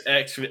have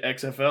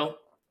XFL?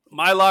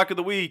 My lock of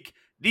the week.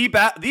 The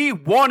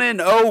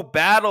 1-0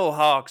 Battle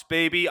Hawks,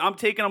 baby. I'm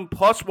taking them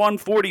plus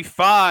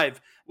 145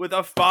 with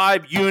a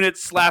 5-unit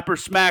slapper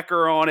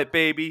smacker on it,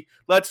 baby.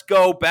 Let's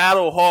go,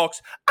 Battle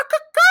Hawks.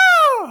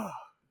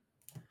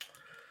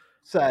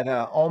 It's at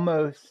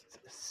almost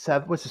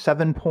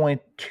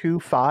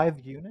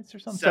 7.25 units or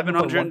something?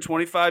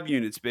 725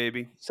 units,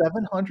 baby.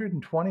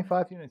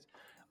 725 units.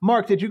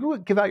 Mark, did you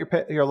give out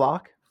your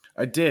lock?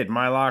 I did.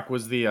 My lock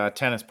was the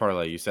tennis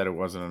parlay. You said it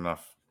wasn't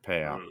enough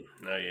payout.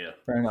 Oh, yeah.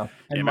 Fair enough.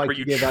 And Yeah, Mike,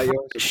 you gave out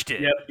yours?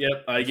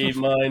 Yep. I gave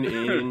mine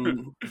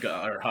in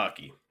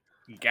hockey.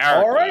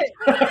 All right.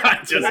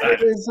 Just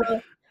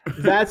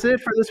That's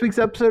it for this week's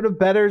episode of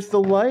Bettor's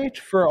Delight.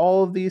 For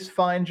all of these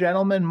fine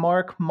gentlemen,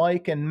 Mark,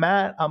 Mike, and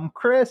Matt, I'm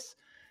Chris.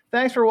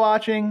 Thanks for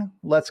watching.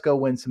 Let's go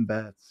win some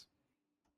bets.